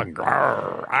fucking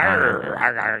growl.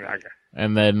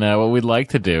 And then what we'd like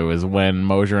to do is when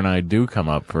Mosier and I do come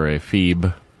up for a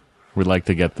Phoebe, we'd like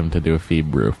to get them to do a Phoebe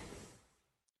brew.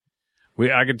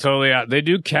 I could totally. They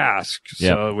do casks,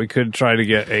 so we could try to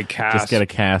get a cask. Just get a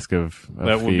cask of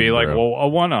that would Phoebe be like brew. a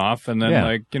one-off, and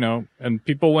then and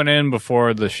people went in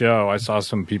before the show. I saw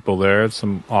some people there.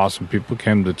 Some awesome people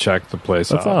came to check the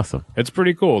place out. That's awesome. It's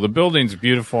pretty cool. The building's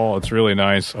beautiful. It's really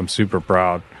nice. I'm super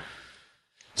proud.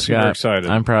 Super excited.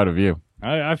 I'm proud of you.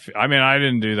 I mean, I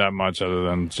didn't do that much other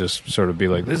than just sort of be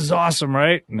like, "This is awesome,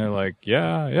 right?" And they're like,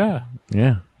 "Yeah."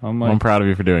 Yeah. I'm proud of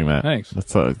you for doing that. Thanks.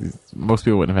 That's most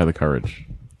people wouldn't have had the courage.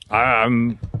 I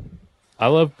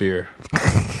love beer.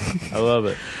 I love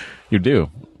it. You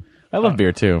do. I love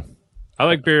beer too. I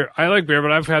like beer,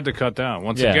 but I've had to cut down.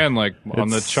 Once again, like, on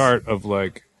the chart of,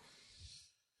 like,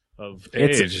 of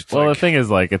age. Well, the thing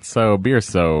is, like, beer's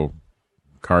so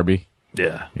carby.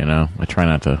 Yeah. You know? I try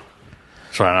not to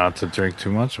drink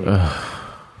too much of it.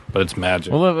 But it's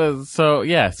magic. Well, so,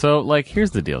 like,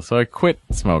 here's the deal. So I quit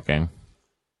smoking.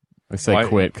 I say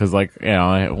quit because, like, you know,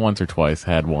 I once or twice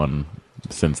had one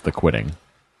since the quitting.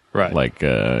 Right. Like,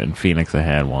 in Phoenix, I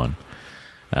had one.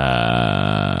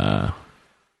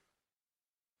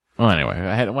 Well, anyway,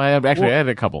 I had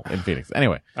a couple in Phoenix.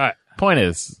 Anyway, all right. Point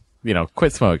is, you know,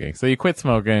 quit smoking. So you quit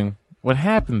smoking. What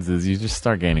happens is you just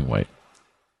start gaining weight.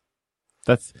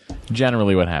 That's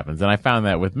generally what happens. And I found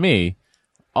that with me.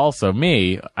 Also,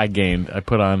 I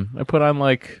put on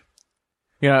like,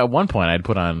 you know, at one point I'd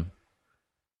put on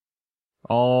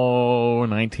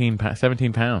 17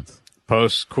 pounds.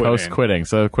 Post-quitting.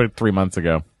 So I quit 3 months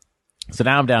ago. So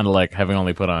now I'm down to like having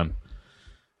only put on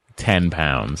 10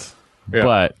 pounds. Yeah.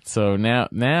 But so now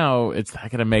I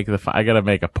gotta make a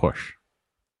push.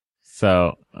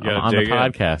 So on the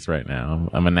podcast right now,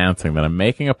 I'm announcing that I'm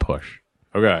making a push.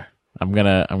 Okay. I'm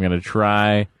gonna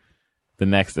try the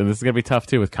next, and this is gonna be tough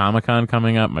too with Comic-Con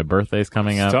coming up. My birthday's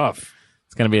coming up. Tough.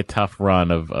 It's gonna be a tough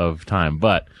run of time,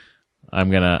 but I'm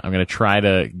gonna try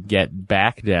to get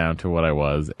back down to what I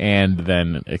was, and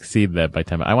then exceed that by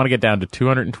 10. I want to get down to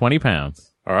 220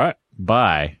 pounds. All right.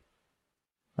 By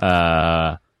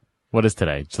what is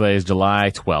today? Today is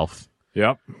July 12th.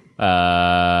 Yep.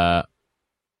 And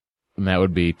that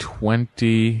would be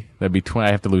 20. That'd be 20.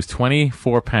 I have to lose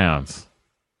 24 pounds.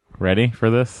 Ready for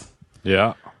this?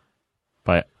 Yeah.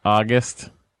 By August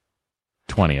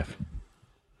 20th.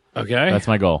 Okay. That's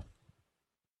my goal.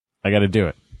 I got to do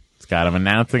it. Scott, I'm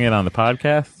announcing it on the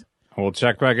podcast. We'll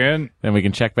check back in. Then we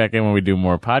can check back in when we do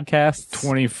more podcasts.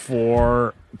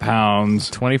 24 pounds.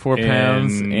 24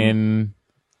 pounds in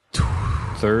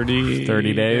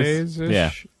 30 days.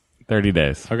 Yeah. 30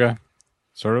 days. Okay.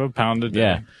 Sort of a pound a day.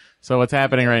 Yeah. So what's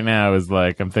happening right now is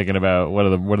like I'm thinking about what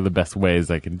are the best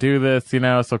ways I can do this, you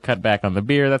know? So cut back on the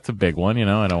beer. That's a big one, you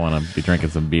know. I don't want to be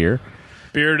drinking some beer.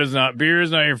 Beer is not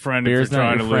your friend if you're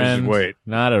trying to lose weight.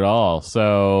 Not at all.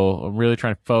 So I'm really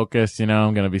trying to focus, you know.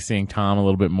 I'm going to be seeing Tom a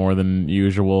little bit more than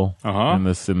usual in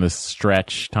this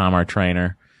stretch. Tom, our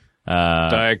trainer.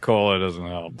 Diet Cola doesn't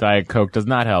help. Diet Coke does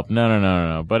not help.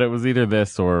 No. But it was either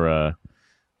this or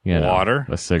water,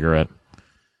 a cigarette.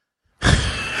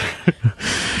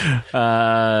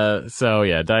 So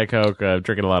yeah, Diet Coke,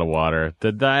 drinking a lot of water.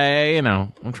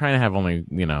 I'm trying to have only,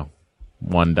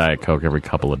 one Diet Coke every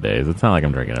couple of days. It's not like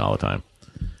I'm drinking it all the time.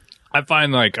 I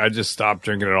find like I just stopped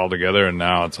drinking it altogether, and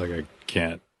now it's like I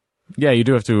can't. Yeah, you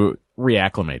do have to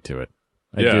reacclimate to it.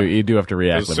 You do have to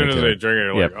reacclimate to it. As soon as I drink it,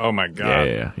 you're like, oh my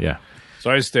God. Yeah. So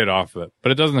I stayed off of it,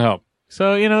 but it doesn't help.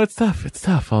 So, it's tough. It's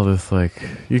tough, all this, like,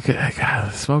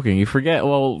 smoking. You forget,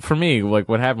 well, for me, like,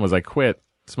 what happened was I quit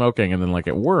smoking, and then, like,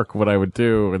 at work, what I would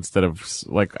do instead of,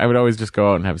 like, I would always just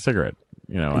go out and have a cigarette.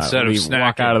 Instead of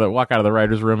snacking. Walk out of the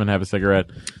writer's room and have a cigarette,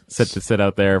 sit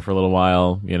out there for a little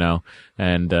while,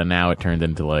 and now it turned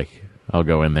into, like, I'll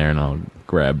go in there and I'll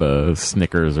grab a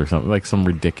Snickers or something, like some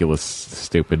ridiculous,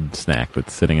 stupid snack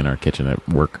that's sitting in our kitchen at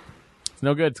work. It's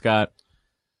no good, Scott.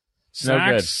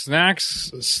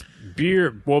 Snacks,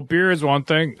 beer. Well, beer is one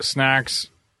thing. Snacks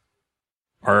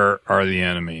are the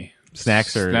enemy.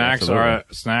 Snacks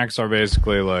are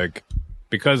basically like,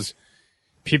 because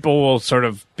people will sort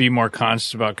of be more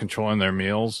conscious about controlling their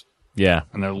meals. Yeah,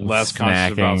 and they're less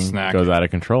conscious about snacking. Goes out of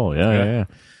control. Yeah.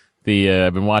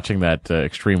 I've been watching that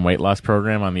extreme weight loss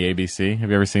program on the ABC. Have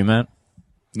you ever seen that?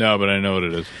 No, but I know what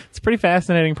it is. It's a pretty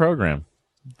fascinating program.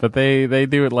 But they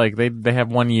do it like they have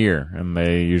 1 year, and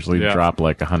they usually drop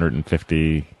like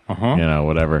 150,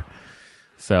 whatever.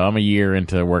 So I'm a year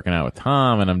into working out with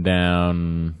Tom, and I'm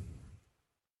down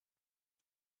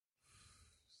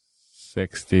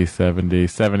 60, 70,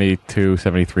 72,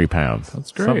 73 pounds.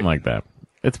 That's great. Something like that.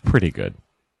 It's pretty good.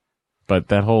 But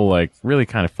that whole, like, really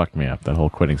kind of fucked me up, that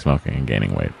whole quitting smoking and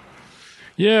gaining weight.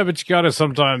 Yeah, but you gotta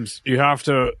sometimes, you have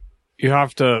to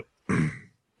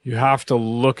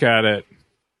look at it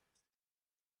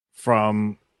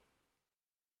from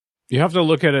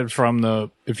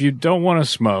if you don't want to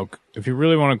smoke, if you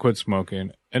really want to quit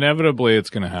smoking, inevitably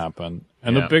it's going to happen.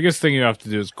 And the biggest thing you have to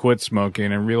do is quit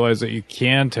smoking and realize that you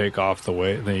can take off the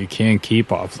weight, that you can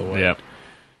keep off the weight. Yep.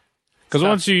 Because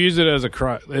once you use it as a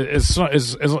crutch,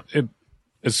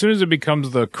 as soon as it becomes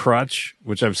the crutch,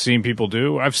 which I've seen people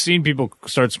do, I've seen people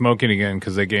start smoking again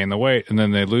because they gain the weight and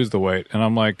then they lose the weight. And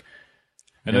I'm like,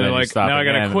 and then they're like, now I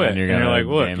got to quit. And you're like,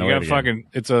 look, you got to fucking,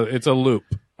 it's a loop.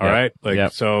 All right.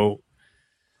 Like, so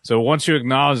once you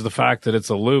acknowledge the fact that it's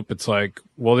a loop, it's like,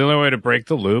 well, the only way to break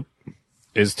the loop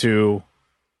is to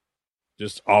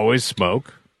just always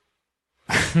smoke.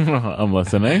 I'm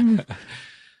listening.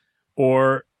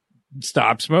 Or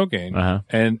stop smoking.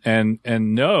 And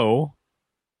know,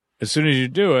 as soon as you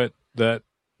do it, that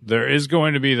there is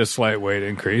going to be the slight weight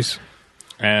increase.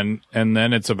 And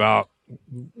then it's about,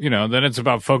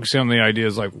 focusing on the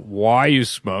ideas like why you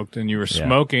smoked, and you were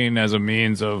smoking as a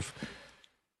means of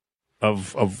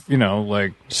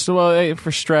like. So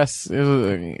for stress. It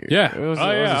was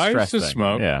I a stress used to thing.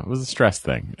 smoke. Yeah, it was a stress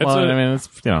thing.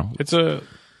 It's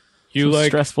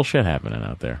stressful shit happening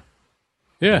out there.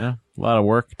 Yeah. You know? A lot of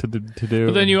work to do.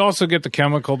 But then you also get the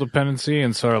chemical dependency,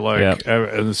 and so like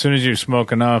as soon as you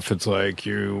smoke enough, it's like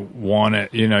you want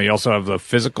it. You also have the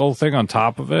physical thing on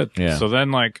top of it. Yeah. So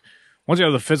then like once you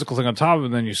have the physical thing on top of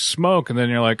it, then you smoke, and then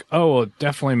you're like, oh, well, it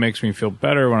definitely makes me feel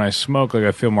better when I smoke. Like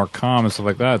I feel more calm and stuff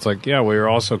like that. It's like, yeah, well, you're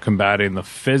also combating the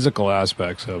physical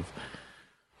aspects of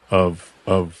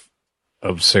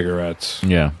cigarettes.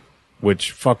 Yeah.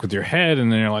 Which fuck with your head,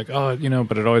 and then you're like, oh,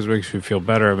 but it always makes you feel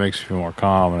better. It makes you feel more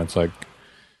calm, and it's like,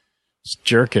 just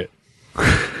jerk it.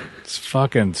 Just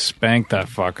fucking spank that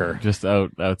fucker. Just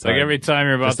outside. Like every time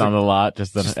you're about just on the lot,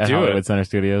 just at Hollywood Center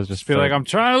Studios. Just feel like I'm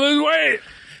trying to lose weight.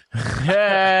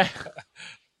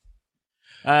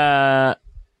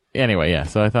 Anyway, yeah.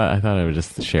 So I thought I would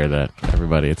just share that,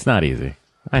 everybody. It's not easy.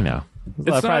 I know.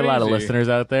 There's probably a lot of listeners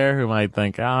out there who might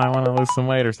think, oh, I want to lose some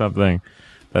weight or something.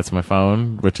 That's my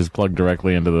phone, which is plugged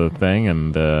directly into the thing,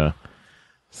 and Do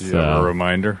you have a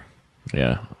reminder?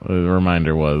 Yeah, the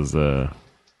reminder was to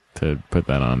put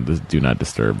that on. Do not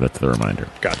disturb. That's the reminder.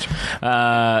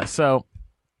 Gotcha. So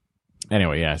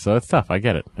anyway, yeah. So it's tough. I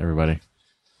get it. Everybody,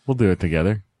 we'll do it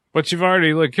together. But you've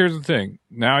already here's the thing.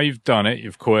 Now you've done it.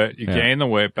 You've quit. You gained the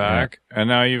weight back, and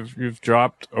now you've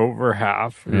dropped over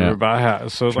half. You're about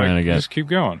half. So just keep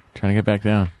going. Trying to get back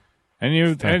down. And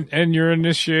you're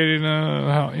initiating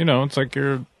it's like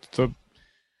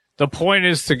the point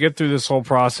is to get through this whole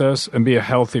process and be a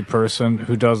healthy person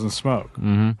who doesn't smoke.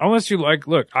 Mm-hmm. Unless you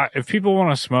if people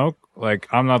want to smoke,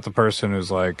 I'm not the person who's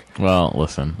like. Well,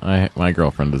 listen, my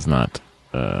girlfriend does not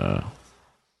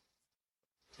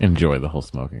enjoy the whole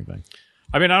smoking thing.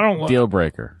 I mean, I don't deal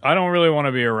breaker. I don't really want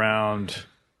to be around.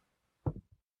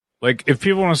 Like, if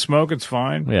people want to smoke, it's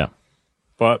fine. Yeah,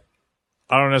 but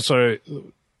I don't necessarily.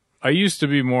 I used to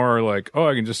be more like, oh,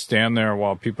 I can just stand there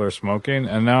while people are smoking,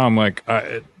 and now I'm like,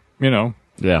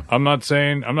 yeah. I'm not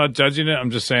judging it.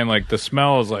 I'm just saying, like, the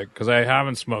smell is because I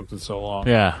haven't smoked in so long.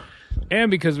 Yeah,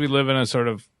 and because we live in a sort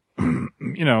of,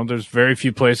 there's very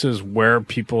few places where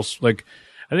people like.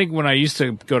 I think when I used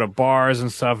to go to bars and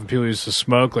stuff, and people used to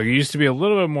smoke, it used to be a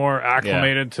little bit more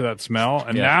acclimated to that smell,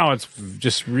 and now it's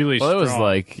just really. Well, strong. It was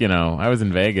like I was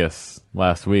in Vegas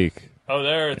last week. Oh,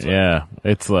 there it's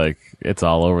it's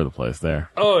all over the place there.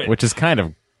 Oh, which is kind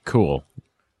of cool.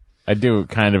 I do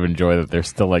kind of enjoy that there's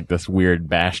still this weird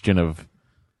bastion of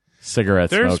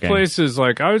cigarette smoking. There's places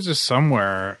I was just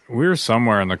somewhere. We were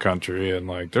somewhere in the country, and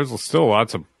there's still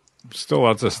lots of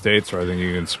states where I think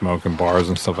you can smoke in bars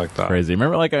and stuff like that. Crazy.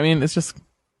 Remember, it's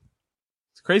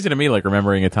crazy to me,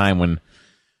 remembering a time when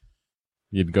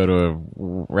you'd go to a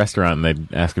restaurant and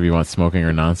they'd ask if you want smoking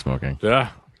or non-smoking.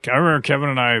 Yeah. I remember Kevin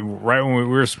and I, right when we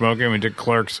were smoking, we did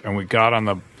Clerks, and we got on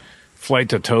the flight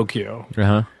to Tokyo.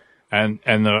 Uh-huh. And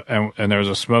there was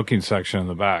a smoking section in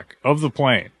the back of the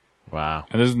plane. Wow.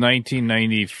 And this is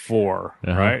 1994,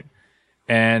 right?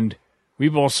 And we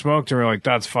both smoked, and we were like,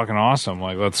 that's fucking awesome.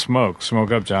 Let's smoke. Smoke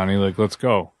up, Johnny. Let's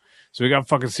go. So we got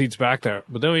fucking seats back there.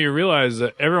 But then you realize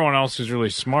that everyone else who's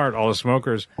really smart, all the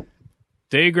smokers,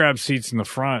 they grab seats in the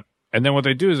front. And then what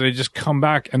they do is they just come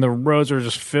back, and the rows are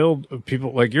just filled with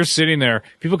people. You're sitting there.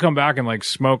 People come back and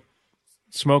smoke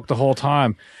the whole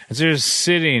time. And so you're just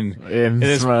sitting in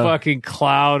this fucking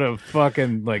cloud of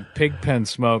fucking pig pen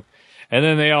smoke. And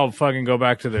then they all fucking go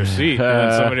back to their seat, and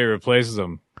then somebody replaces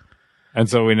them. And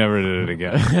so we never did it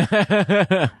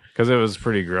again because it was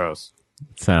pretty gross.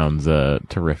 Sounds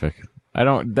terrific.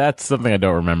 That's something I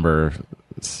don't remember,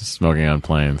 smoking on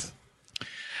planes.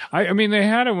 I mean, they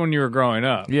had it when you were growing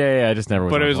up. Yeah, I just never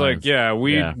was. But it was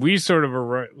planes. we sort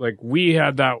of we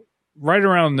had that right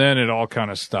around then. It all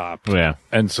kind of stopped. Yeah,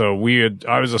 and so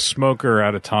I was a smoker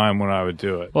at a time when I would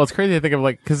do it. Well, it's crazy to think of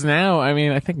because now, I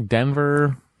mean, I think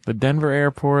the Denver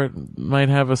airport might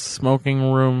have a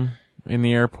smoking room in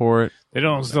the airport. They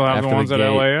don't still have the ones at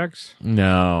LAX?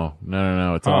 No.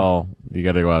 It's all, you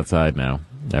got to go outside now,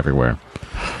 everywhere.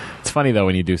 It's funny though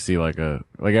when you do see it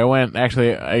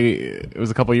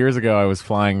was a couple years ago. I was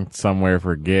flying somewhere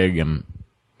for a gig, and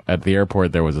at the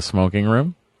airport there was a smoking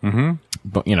room. Mm-hmm.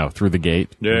 But through the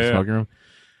gate, smoking room.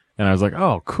 And I was like,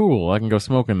 oh, cool, I can go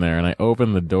smoke in there. And I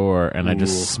opened the door, and I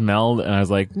just smelled, and I was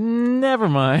like, never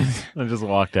mind. I just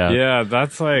walked out. Yeah,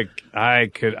 that's like,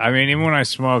 even when I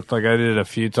smoked, like I did it a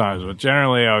few times, but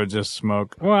generally I would just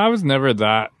smoke. Well, I was never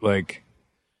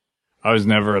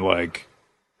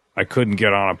I couldn't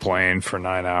get on a plane for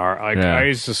 9 hours. I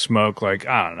used to smoke like,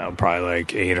 I don't know, probably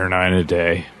like 8 or 9 a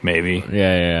day, maybe.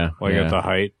 Yeah. At the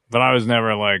height. But I was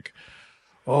never like,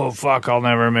 oh, fuck, I'll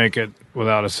never make it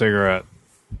without a cigarette.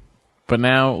 But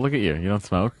now, look at you. You don't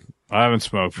smoke. I haven't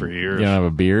smoked for years. You don't have a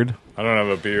beard? I don't have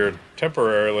a beard.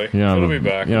 Temporarily. It'll be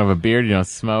back. You don't have a beard. You don't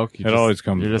smoke. Always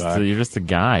comes back. You're just a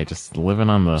guy, just living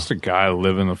on the... Just a guy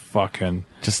living the fucking...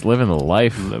 Just living the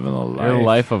life. Living the life. You're the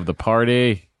life of the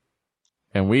party.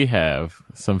 And we have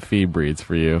some feed breeds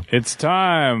for you. It's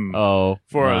time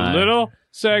for a little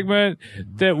segment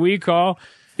that we call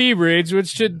Feed Breeds,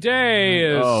 which today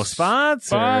is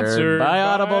sponsored by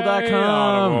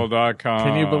Audible.com.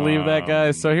 Can you believe that,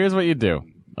 guys? So here's what you do.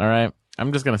 All right.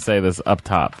 I'm just going to say this up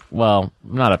top. Well,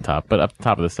 not up top, but up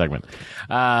top of the segment.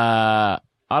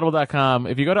 Audible.com.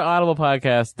 If you go to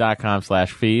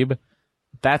audiblepodcast.com/Phoebe,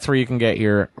 that's where you can get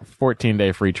your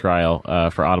 14-day free trial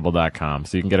for Audible.com.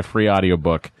 So you can get a free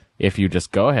audiobook if you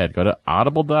just go to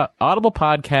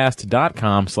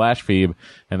audiblepodcast.com/Phoebe,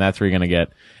 and that's where you're going to get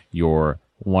your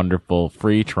wonderful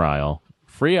free trial.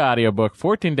 Free audiobook,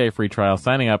 14-day free trial,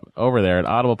 signing up over there at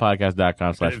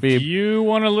audiblepodcast.com/Phoebe. If you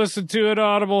want to listen to it,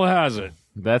 Audible has it.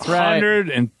 That's right.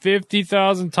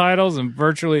 150,000 titles in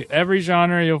virtually every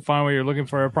genre. You'll find what you're looking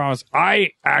for, I promise.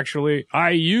 I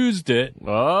used it.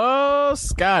 Oh,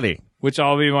 Scotty. Which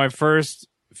I'll be my first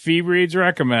Feed Breeds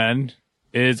recommend,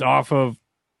 is off of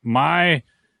my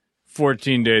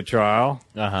 14-day trial.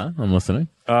 I'm listening.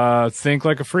 Think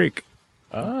Like a Freak.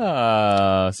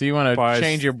 So you want to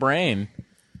change your brain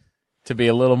to be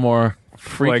a little more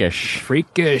freakish. Like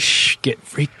freakish. Get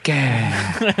freaky.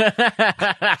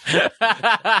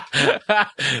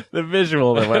 The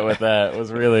visual that went with that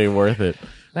was really worth it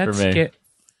for me. Get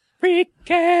freaky.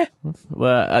 So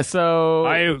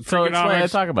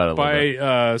Freakonomics talk about it a little bit.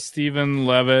 By Stephen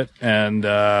Levitt and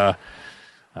I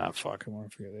want to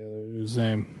forget the other dude's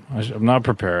name. I'm not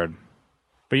prepared.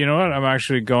 But you know what? I'm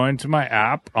actually going to my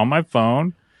app on my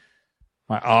phone,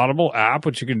 my Audible app,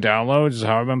 which you can download, which is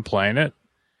how I've been playing it.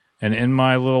 And in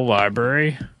my little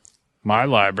library,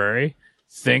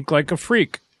 Think Like a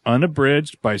Freak,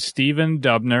 unabridged by Stephen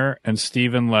Dubner and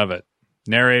Stephen Levitt,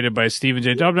 narrated by Stephen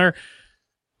J. Dubner.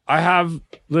 I have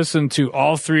listened to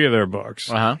all 3 of their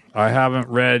books. I haven't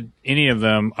read any of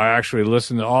them. I actually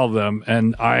listened to all of them,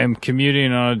 and I am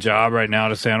commuting on a job right now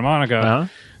to Santa Monica.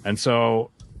 And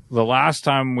so the last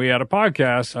time we had a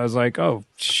podcast, I was like, oh,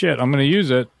 shit, I'm going to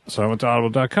use it. So I went to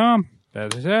audible.com.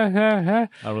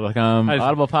 Audible.com.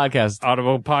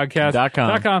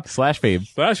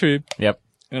 Audiblepodcast.com/Phoebe. Yep.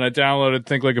 And I downloaded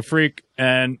Think Like a Freak.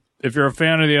 And if you're a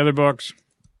fan of the other books,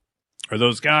 or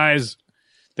those guys,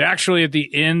 they actually at the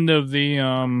end of the,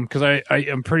 because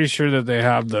I'm pretty sure that they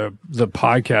have the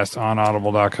podcast on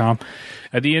audible.com.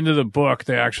 At the end of the book,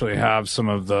 they actually have some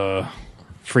of the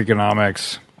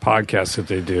Freakonomics podcasts that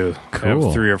they do. Cool. They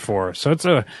have 3 or 4. So it's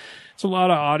a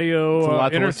lot of audio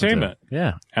entertainment.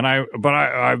 Yeah. And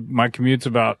my commute's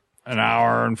about an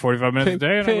hour and 45 minutes a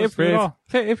day. And I listen to it all.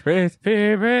 Favorite.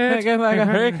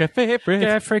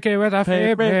 Get freaky with a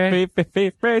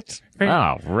favorite.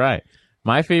 All right.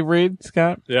 My favorite,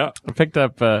 Scott? Yeah. I picked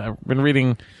up, I've been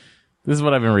reading, this is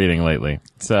what I've been reading lately.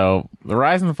 So, The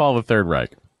Rise and the Fall of the Third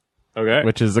Reich. Okay.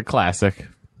 Which is a classic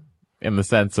in the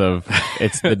sense of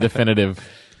it's the definitive...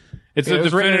 It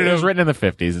was written in the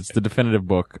 50s. It's the definitive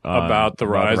book about the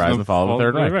rise and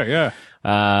the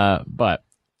Yeah. But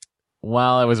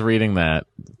while I was reading that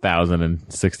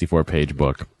 1,064-page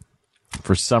book,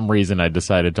 for some reason I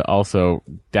decided to also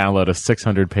download a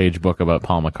 600-page book about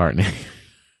Paul McCartney.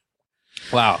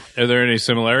 Wow. Are there any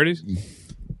similarities?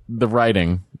 The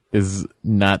writing is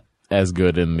not as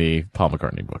good in the Paul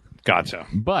McCartney book. Gotcha.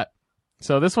 But,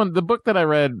 so this one, the book that I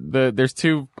read, there's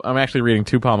 2, I'm actually reading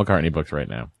 2 Paul McCartney books right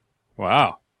now.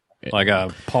 Wow. Like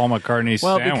a Paul McCartney sandwich.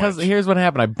 Well, because here's what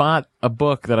happened. I bought a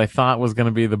book that I thought was going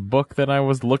to be the book that I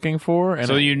was looking for. And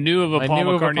so you knew of a Paul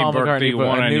McCartney book that you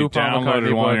wanted, and you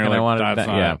downloaded one, and you're like, that's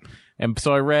not it. And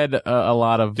so I read a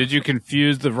lot of... Did you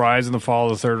confuse The Rise and the Fall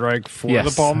of the Third Reich for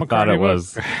the Paul McCartney I thought it book?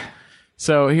 was.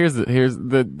 So here's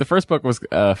the first book was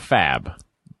Fab.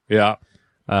 Yeah.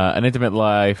 An Intimate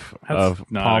Life of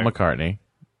Paul McCartney.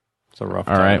 It's a rough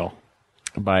title.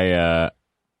 Right. By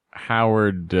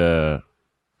Howard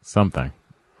something.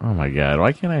 Oh my God.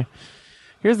 Why can't I...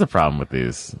 Here's the problem with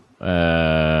these.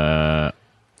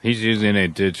 He's using a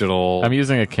digital... I'm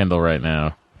using a Kindle right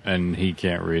now. and he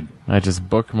can't read. I just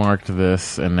bookmarked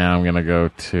this, and now I'm going to go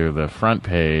to the front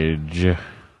page. All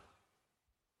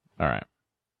right.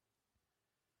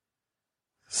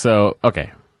 So,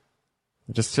 okay.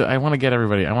 I want to get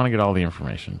all the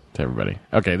information to everybody.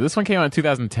 Okay, this one came out in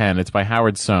 2010. It's by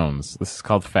Howard Soanes. This is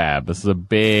called Fab. This is a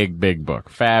big, big book.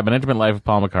 Fab, An Intimate Life of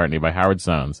Paul McCartney by Howard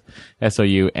Soanes.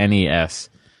 Sounes.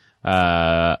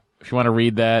 If you want to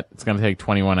read that, it's going to take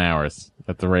 21 hours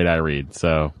at the rate I read.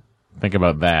 So think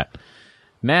about that.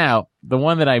 Now, the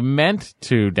one that I meant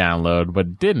to download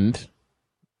but didn't,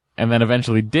 and then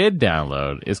eventually did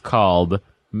download, is called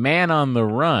Man on the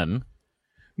Run.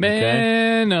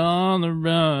 Man on the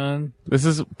Run. This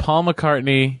is Paul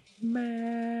McCartney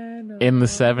in the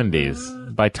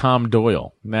 70s by Tom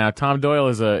Doyle. Now, Tom Doyle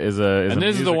is a and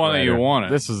this is the one writer. that you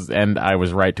wanted. And I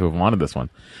was right to have wanted this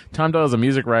one. Tom Doyle is a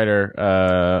music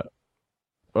writer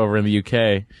over in the UK.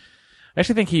 I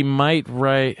actually think he might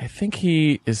write. I think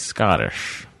he is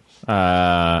Scottish.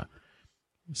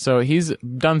 So he's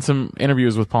done some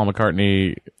interviews with Paul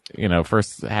McCartney,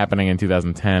 first happening in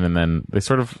 2010, and then they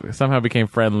sort of somehow became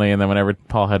friendly, and then whenever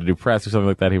Paul had to do press or something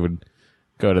like that, he would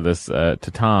go to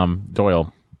to Tom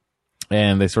Doyle,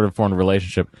 and they sort of formed a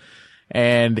relationship.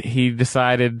 And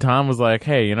Tom was like,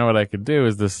 hey, you know what I could do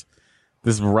is this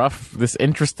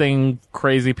interesting,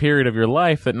 crazy period of your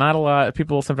life that not a lot of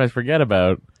people sometimes forget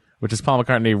about, which is Paul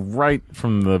McCartney right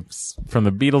from the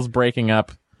Beatles breaking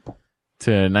up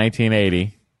to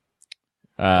 1980.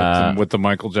 With the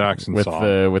Michael Jackson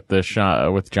song.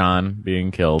 With John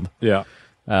being killed. Yeah.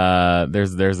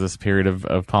 There's this period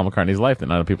of Paul McCartney's life that a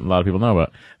lot of people know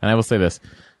about. And I will say this.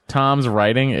 Tom's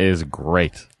writing is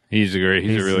great. He's a really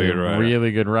good writer.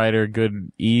 Really good writer,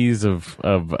 good ease of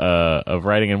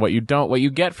writing. And what you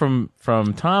get from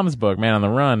Tom's book, Man on the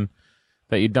Run,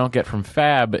 that you don't get from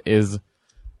Fab is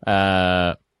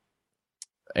a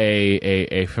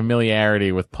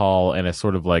familiarity with Paul and a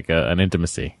sort of like an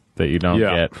intimacy that you don't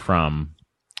get from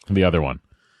the other one.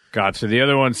 Gotcha. The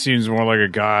other one seems more like a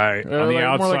guy on the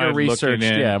outside, more like a research.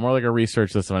 looking in. Yeah, more like a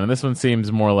research. This one, and this one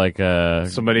seems more like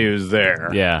somebody who's there.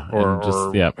 Yeah, or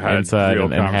had inside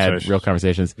real and had real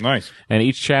conversations. Nice. And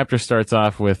each chapter starts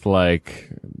off with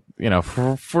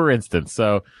for instance,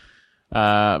 so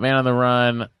Man on the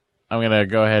Run. I'm gonna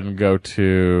go ahead and go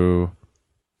to.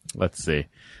 Let's see.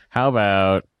 How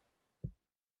about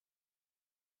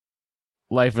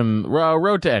Life in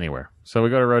Road to Anywhere? So we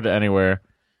go to Road to Anywhere,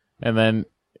 and then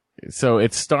so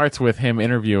it starts with him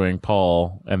interviewing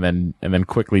Paul, and then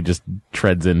quickly just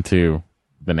treads into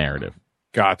the narrative.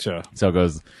 Gotcha. So it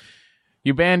goes,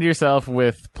 you banned yourself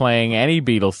with playing any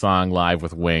Beatles song live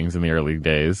with Wings in the early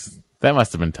days. That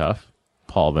must have been tough.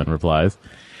 Paul then replies,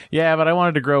 yeah, but I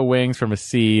wanted to grow wings from a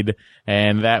seed,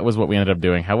 and that was what we ended up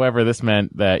doing. However, this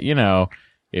meant that,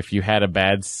 if you had a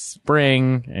bad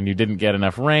spring and you didn't get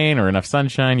enough rain or enough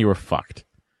sunshine, you were fucked.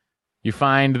 You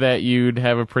find that you'd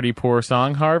have a pretty poor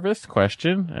song harvest?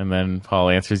 Question. And then Paul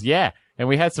answers, yeah, and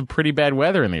we had some pretty bad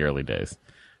weather in the early days.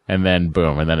 And then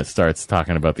boom, and then it starts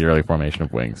talking about the early formation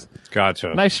of Wings.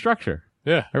 Gotcha. Nice structure.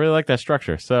 Yeah. I really like that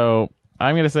structure. So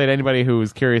I'm going to say to anybody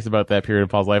who's curious about that period of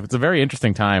Paul's life, it's a very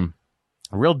interesting time.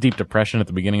 A real deep depression at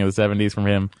the beginning of the 70s from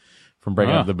him, from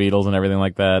breaking up the Beatles and everything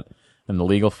like that, and the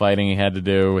legal fighting he had to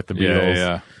do with the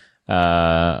Beatles.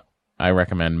 Yeah. I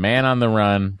recommend Man on the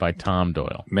Run by Tom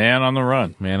Doyle. Man on the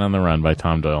Run. Man on the Run by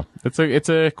Tom Doyle. It's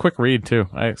a quick read too.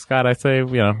 Scott, I'd say,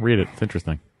 read it. It's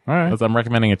interesting. All right. I'm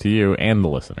recommending it to you and the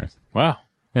listeners. Wow.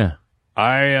 Yeah.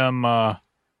 I am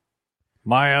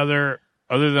my other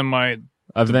than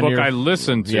the book I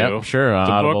listened to. Yep, sure,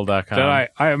 on audible.com.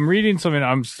 That I am reading something.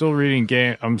 I'm still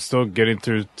getting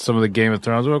through some of the Game of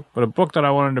Thrones book, but a book that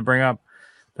I wanted to bring up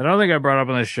that I don't think I brought up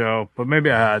on this show, but maybe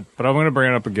I had, but I'm going to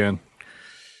bring it up again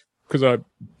because I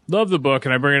love the book,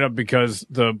 and I bring it up because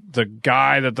the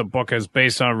guy that the book is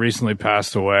based on recently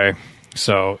passed away.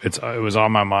 So it was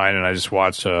on my mind, and I just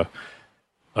watched a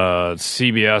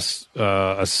CBS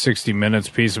a 60 Minutes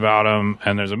piece about him,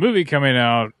 and there's a movie coming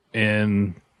out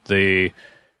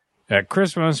at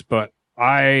Christmas, but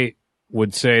I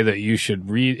would say that you should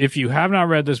read, if you have not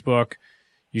read this book,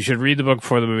 you should read the book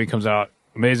before the movie comes out.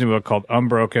 Amazing book called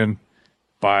Unbroken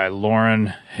by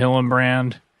Lauren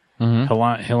Hillenbrand.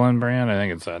 Hillenbrand, I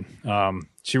think it said.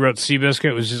 She wrote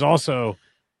Seabiscuit, which is also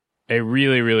a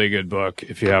really, really good book.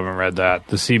 If you haven't read that,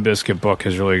 the Seabiscuit book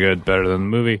is really good, better than the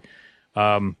movie.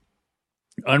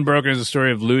 Unbroken is the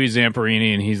story of Louis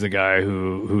Zamperini, and he's the guy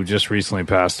who just recently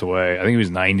passed away. I think he was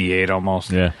 98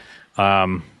 almost. Yeah.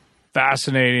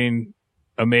 Fascinating,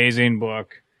 amazing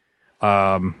book.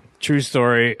 True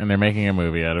story. And they're making a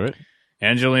movie out of it.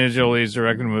 Angelina Jolie's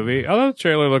directing a movie. Oh, the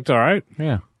trailer looked all right.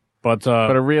 Yeah. But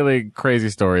a really crazy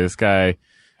story. This guy.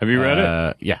 Have you read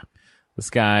it? Yeah. This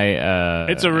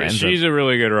guy. She's a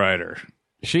really good writer.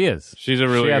 She is. She's a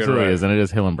really she good absolutely writer. is, and it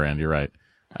is Hillenbrand. You're right.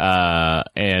 I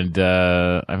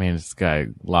mean, this guy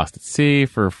lost at sea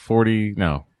for 40.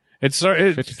 No. It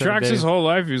tracks his whole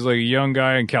life. He was like a young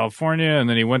guy in California, and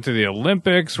then he went to the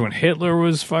Olympics when Hitler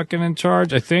was fucking in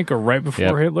charge, I think, or right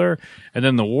before Hitler. And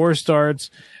then the war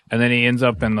starts, and then he ends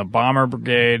up in the bomber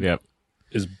brigade. Yep.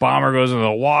 His bomber goes into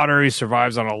the water. He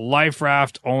survives on a life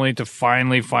raft, only to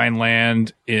finally find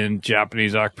land in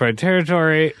Japanese occupied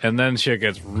territory, and then shit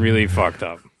gets really fucked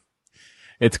up.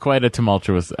 It's quite a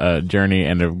tumultuous journey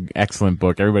and an excellent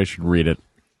book. Everybody should read it.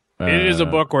 It is a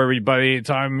book where by the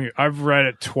time I've read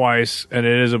it twice, and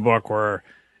it is a book where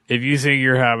if you think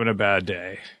you're having a bad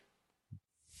day,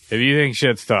 if you think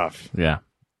shit's tough, yeah,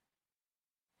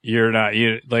 you're not.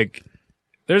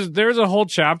 There's a whole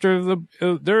chapter of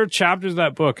there are chapters of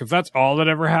that book. If that's all that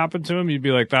ever happened to him, you'd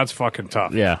be like, that's fucking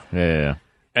tough. Yeah.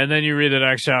 And then you read the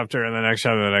next chapter, and the next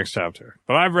chapter, and the next chapter.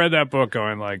 But I've read that book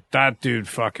going like, that dude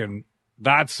fucking,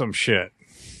 that's some shit.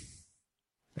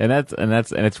 And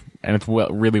it's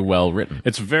really well written.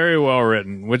 It's very well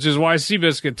written, which is why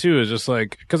Seabiscuit too is just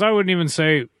like, because I wouldn't even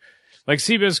say like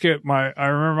Seabiscuit. I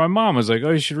remember my mom was like,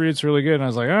 "Oh, you should read. It's really good." And I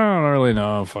was like, "I don't really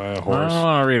know if I a horse. I don't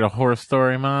want to read a horse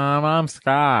story, Mom. I'm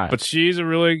Scott." But she's a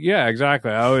really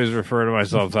exactly. I always refer to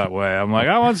myself that way. I'm like,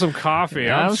 I want some coffee.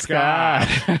 I'm Scott.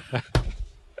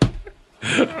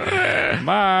 Mom,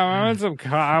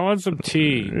 I want some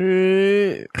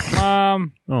tea.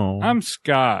 Mom, I'm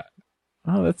Scott.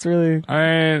 Oh, that's really...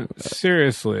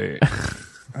 seriously.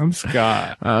 I'm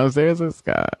Scott. Oh, seriously,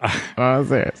 Scott. Oh,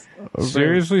 serious.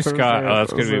 Seriously, Scott. Oh,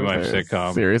 that's going to be my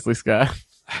sitcom. Seriously, Scott.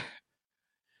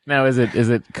 Now, is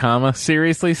it comma,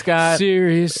 seriously, Scott?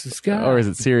 Seriously, Scott. Or is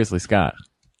it seriously, Scott?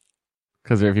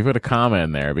 Because if you put a comma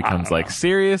in there, it becomes like,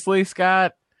 seriously,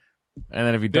 Scott? And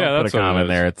then if you don't put a comma in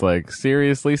there, it's like,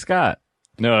 seriously, Scott?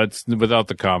 No, it's without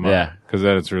the comma. Yeah. Because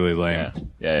then it's really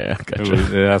lame. Yeah. Gotcha.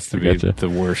 It has to be the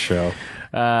worst show.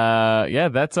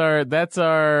 That's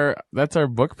our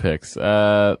book picks.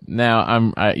 Now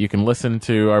you can listen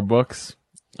to our books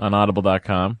on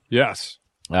audible.com. Yes.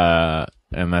 And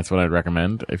that's what I'd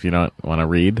recommend if you don't want to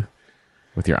read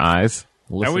with your eyes.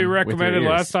 And we recommended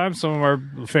last time some of our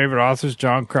favorite authors,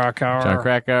 John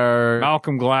Krakauer,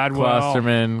 Malcolm Gladwell,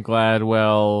 Klosterman,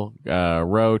 Gladwell,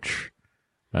 Roach.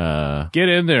 Get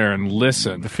in there and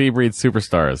listen. The Feed Read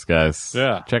Superstars, guys.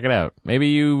 Yeah. Check it out. Maybe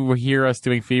you hear us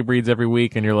doing Feed Reads every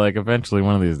week and you're like, eventually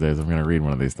one of these days I'm going to read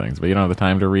one of these things, but you don't have the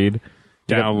time to read.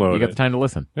 You got the time to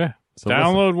listen. Yeah. So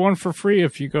download one for free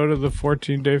if you go to the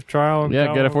 14-day trial.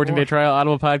 Yeah, get a 14-day trial,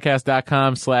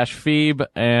 audiblepodcast.com/Phoebe,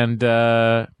 and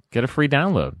get a free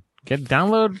download.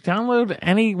 Download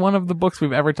any one of the books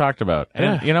we've ever talked about.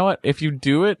 And you know what? If you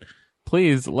do it,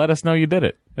 please let us know you did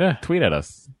it. Yeah. Tweet at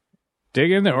us.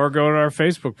 Dig in there or go to our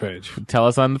Facebook page. Tell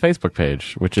us on the Facebook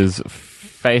page, which is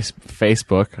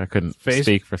Facebook. I couldn't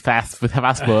speak for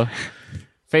Facebook.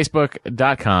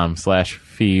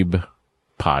 Facebook.com/Phoebe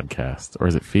podcast. Or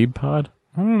is it Phoebe pod?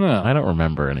 I don't know. I don't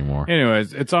remember anymore.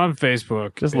 Anyways, it's on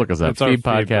Facebook. Just look us up. Phoebe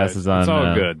podcast is on. It's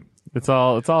all good. It's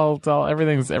all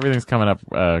everything's coming up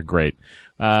great.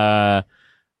 On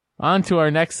to our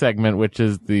next segment, which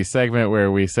is the segment where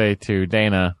we say to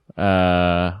Dana,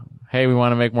 hey, we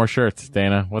want to make more shirts.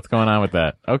 Dana, what's going on with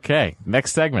that? Okay,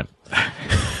 next segment.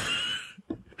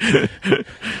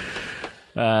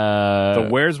 The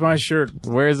Where's My Shirt?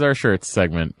 Where's Our Shirts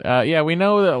segment. Yeah, we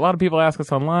know that a lot of people ask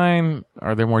us online,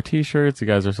 are there more t-shirts? You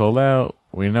guys are sold out.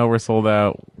 We know we're sold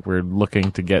out. We're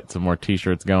looking to get some more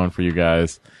t-shirts going for you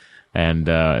guys. And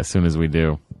as soon as we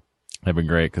do, that'd be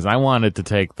great. Because I wanted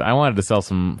to sell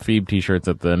some Phoebe t-shirts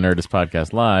at the Nerdist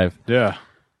Podcast Live. Yeah.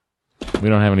 We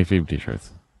don't have any Phoebe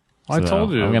t-shirts. I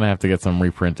told you. I'm going to have to get some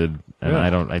reprinted, and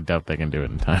I doubt they can do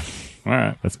it in time. All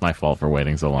right. It's my fault for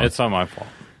waiting so long. It's not my fault.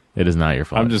 It is not your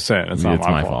fault. I'm just saying, it's not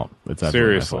my fault. It's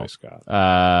seriously my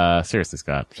fault. Seriously,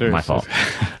 Scott. Seriously. My fault.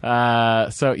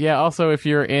 So yeah, also if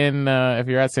you're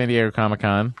at San Diego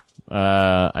Comic-Con,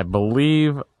 I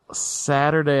believe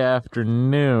Saturday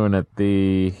afternoon at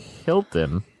the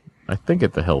Hilton. I think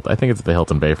it's the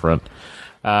Hilton Bayfront.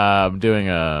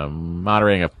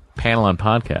 Moderating a panel on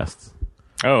podcasts.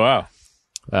 Oh wow.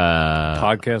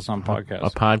 Podcast on podcast. A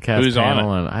podcast Who's panel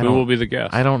on it? And who will be the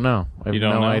guest? I don't know. I have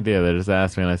don't no know? idea. They just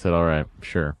asked me and I said, all right,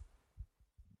 sure.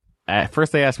 At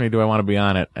first they asked me, do I want to be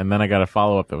on it? And then I got a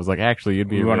follow-up that was like, actually, you'd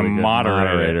be a really good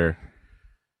moderator.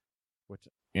 Which,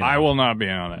 I will not be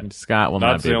on it. Scott will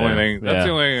not be there. That's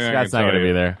the only thing Scott's not going to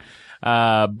be there.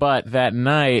 But that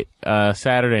night,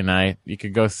 Saturday night, you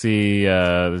could go see,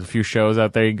 there's a few shows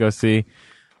out there you can go see.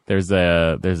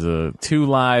 There's a 2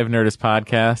 live Nerdist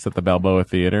podcasts at the Balboa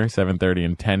Theater, 7:30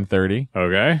 and 10:30.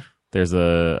 Okay.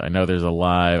 I know there's a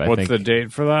live. What's the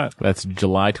date for that? That's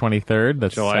July 23rd.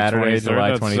 That's Saturday,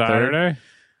 July 23rd. Saturday?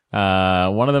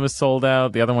 One of them is sold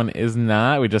out. The other one is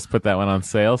not. We just put that one on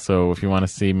sale. So if you want to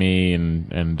see me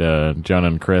and Jonah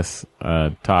and Chris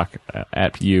talk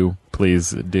at you,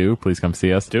 please do. Please come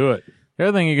see us. Do it. The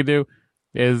other thing you could do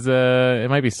is it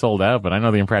might be sold out, but I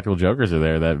know the Impractical Jokers are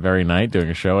there that very night doing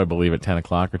a show, I believe, at 10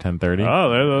 o'clock or 10:30. Oh,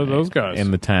 they're those guys.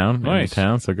 In the town. Nice. In the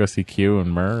town. So go see Q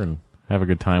and Murr and have a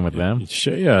good time with them.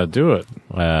 Yeah, do it.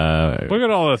 Look at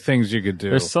all the things you could do.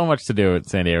 There's so much to do at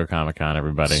San Diego Comic-Con,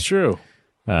 everybody. It's true.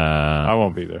 I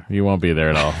won't be there. You won't be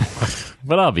there at all.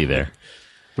 But I'll be there.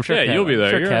 I'm sure you'll be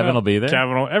there. I'm sure Kevin will be there.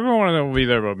 Everyone will be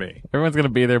there but me. Everyone's going to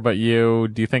be there but you.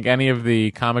 Do you think any of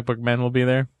the comic book men will be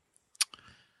there?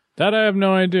 That I have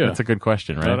no idea. That's a good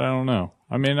question, right? That I don't know.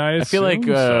 I mean, I feel like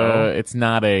so. It's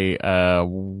not a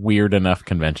weird enough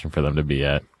convention for them to be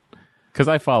at. Because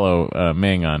I follow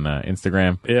Ming on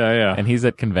Instagram. Yeah. And he's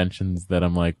at conventions that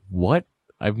I'm like, what?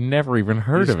 I've never even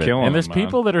heard of it. And there's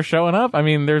people that are showing up. I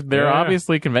mean, there are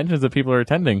obviously conventions that people are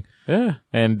attending. Yeah.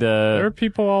 And there are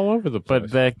people all over the place.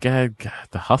 But that guy, God,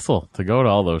 the hustle to go to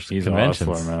all those conventions. He's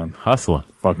a hustler, man. Hustling.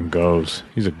 Fucking goes.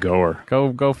 He's a goer.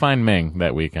 Go find Ming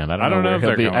that weekend. I don't know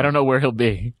where he'll be. I don't know where he'll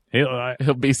be.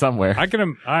 He'll be somewhere.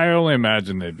 I only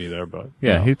imagine they'd be there, but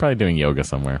yeah, he's probably doing yoga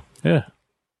somewhere. Yeah.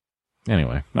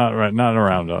 Anyway, not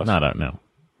around us.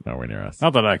 Nowhere near us.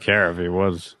 Not that I care if he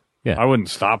was. Yeah, I wouldn't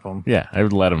stop him. Yeah, I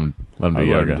would let him do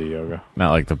yoga.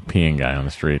 Not like the peeing guy on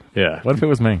the street. Yeah. What if it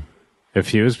was Ming? If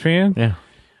he was peeing? Yeah.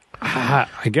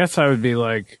 I guess I would be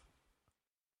like.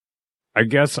 I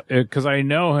guess because I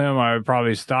know him, I would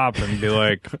probably stop and be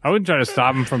like, I wouldn't try to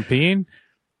stop him from peeing,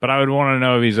 but I would want to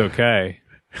know if he's okay.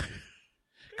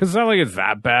 Because it's not like it's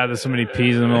that bad that somebody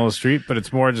pees in the middle of the street, but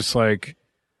it's more just like,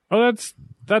 oh, that's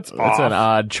an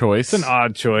odd choice. It's an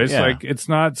odd choice. Yeah. Like it's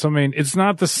not something. It's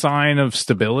not the sign of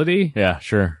stability. Yeah,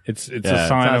 sure. It's a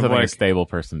sign of like a stable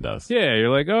person does. Yeah, you're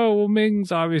like, oh well, Ming's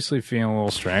obviously feeling a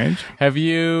little strange. Have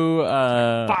you?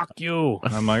 Fuck you.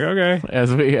 And I'm like, okay.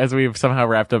 As we've somehow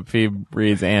wrapped up Phoebe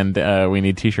reads and we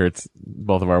need T-shirts,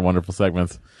 both of our wonderful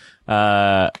segments.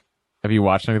 Have you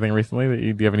watched anything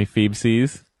recently? Do you have any Phoebe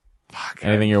sees?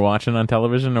 Anything you're watching on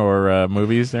television or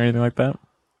movies or anything like that?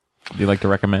 Do you like to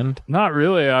recommend? Not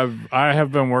really. I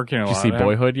have been working a lot. Did you see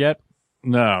Boyhood yet?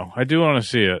 No, I do want to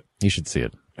see it. You should see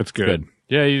it. It's good.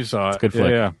 Yeah, you saw it. It's a good flick.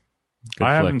 Yeah. Good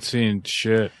I flick. haven't seen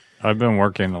shit. I've been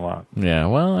working a lot. Yeah,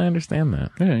 well, I understand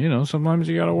that. Yeah, sometimes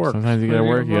you gotta work. Sometimes you gotta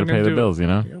work. You gotta pay the bills. You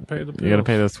gotta pay the bills. You gotta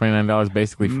pay those $29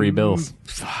 basically free bills.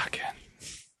 Fucking.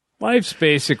 Life's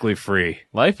basically free.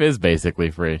 Life is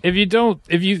basically free.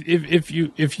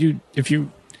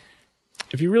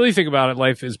 If you really think about it,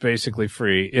 life is basically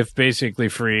free. If basically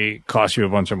free costs you a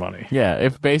bunch of money. Yeah,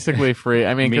 if basically free,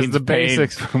 I mean, because the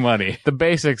basics, money. The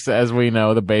basics, as we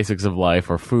know, the basics of life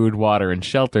are food, water, and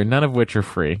shelter, none of which are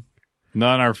free.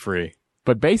 None are free.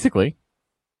 But basically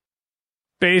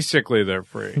they're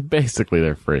free. Basically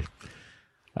they're free.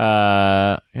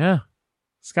 Yeah.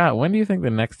 Scott, when do you think the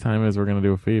next time is we're going to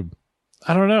do a Phoebe?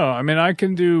 I don't know. I mean,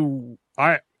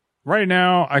 right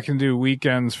now I can do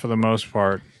weekends for the most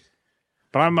part.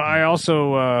 But I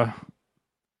also,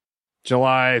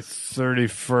 July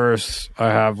 31st, I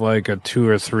have like a 2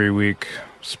 or 3 week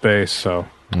space. So,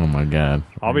 oh my God,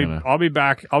 I'll be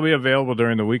back. I'll be available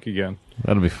during the week again.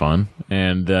 That'll be fun.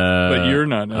 And, but you're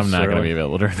not necessarily. I'm not going to be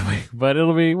available during the week, but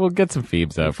we'll get some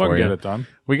Phoebes out for you. Get it done.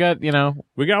 We got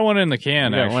one in the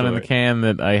can. One in the can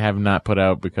that I have not put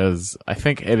out because I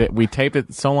think we taped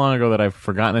it so long ago that I've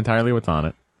forgotten entirely what's on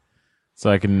it. So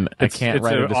I can't write a description of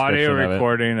it. It's an audio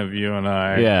recording of you and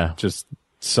I just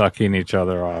sucking each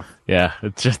other off. Yeah,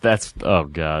 it's just oh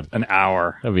God. An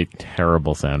hour. That'd be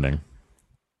terrible sounding.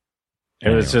 It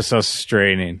was just us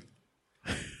straining.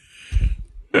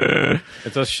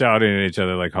 It's us shouting at each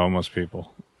other like homeless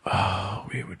people. Oh,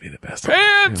 we would be the best.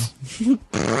 Pants!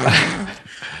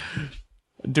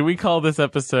 Do we call this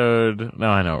episode... No,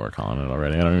 I know what we're calling it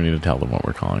already. I don't even need to tell them what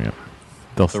we're calling it.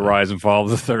 The Rise and Fall of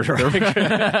the Third Reich.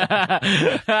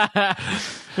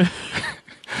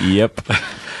 Yep.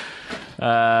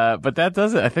 But that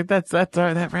does it. I think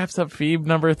that wraps up Phoebe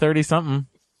number 30-something.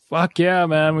 Fuck yeah,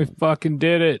 man. We fucking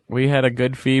did it. We had a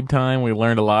good Phoebe time. We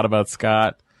learned a lot about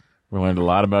Scott. We learned a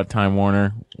lot about Time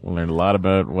Warner. We learned a lot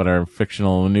about what our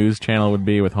fictional news channel would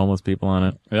be with homeless people on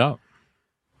it. Yeah.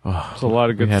 Oh, it's a lot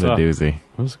of good stuff. We had a doozy.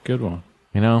 It was a good one.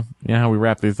 You know how we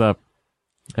wrap these up?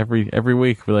 Every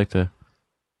week we like to,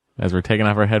 as we're taking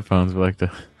off our headphones, we like to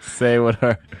say what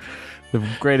are the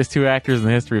greatest 2 actors in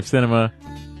the history of cinema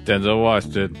Denzel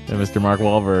Washington. And Mr. Mark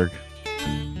Wahlberg.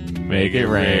 Make it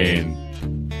rain.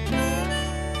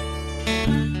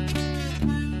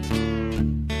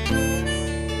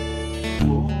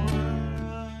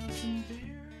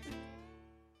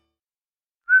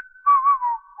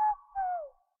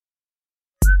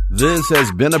 This has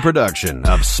been a production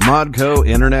of Smodco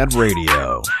Internet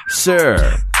Radio.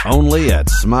 Sir, only at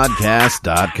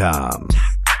smodcast.com.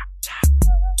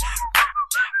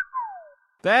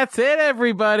 That's it,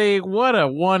 everybody. What a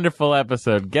wonderful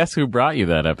episode. Guess who brought you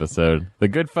that episode? The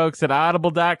good folks at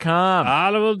audible.com.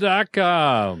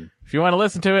 Audible.com. If you want to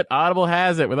listen to it, Audible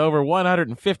has it with over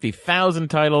 150,000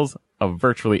 titles of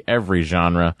virtually every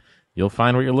genre. You'll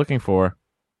find what you're looking for.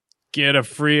 Get a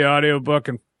free audiobook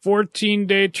and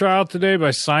 14-day trial today by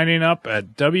signing up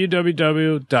at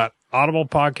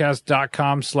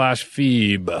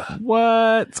www.audiblepodcast.com/Phoebe.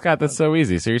 What? Scott, that's so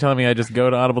easy. So you're telling me I just go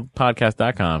to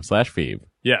audiblepodcast.com/Phoebe.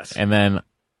 Yes. And then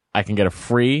I can get a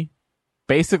free,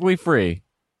 basically free.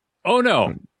 Oh,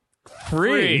 no.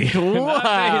 Free. Not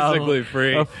Wow. basically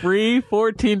free. A free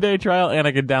 14-day trial, and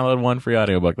I could download one free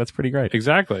audiobook. That's pretty great.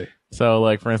 Exactly. So,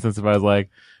 like, for instance, if I was like,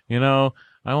 I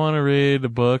want to read a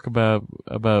book about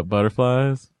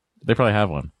butterflies, they probably have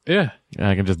one. Yeah. And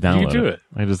I can just download You can do it.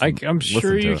 I'm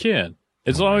sure you can.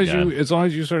 As long as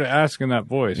you sort of ask in that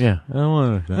voice. Yeah. I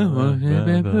want to.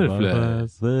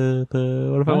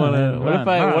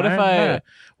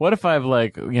 What if I've I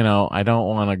don't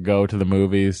want to go to the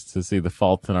movies to see The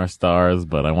Fault in Our Stars,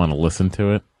 but I want to listen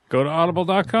to it? Go to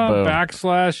audible.com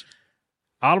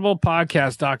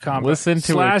 /audiblepodcast.com. Listen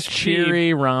to a /Phoebe.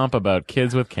 cheery romp about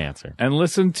kids with cancer. And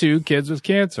listen to Kids with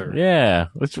Cancer. Yeah.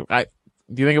 Do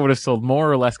you think it would have sold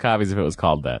more or less copies if it was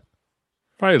called that?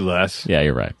 Probably less. Yeah,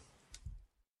 you're right.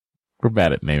 We're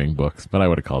bad at naming books, but I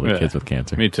would have called it Kids with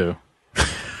Cancer. Me too.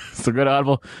 So go to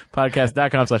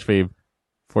audiblepodcast.com/Phoebe.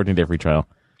 14-day free trial.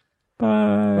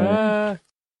 Bye.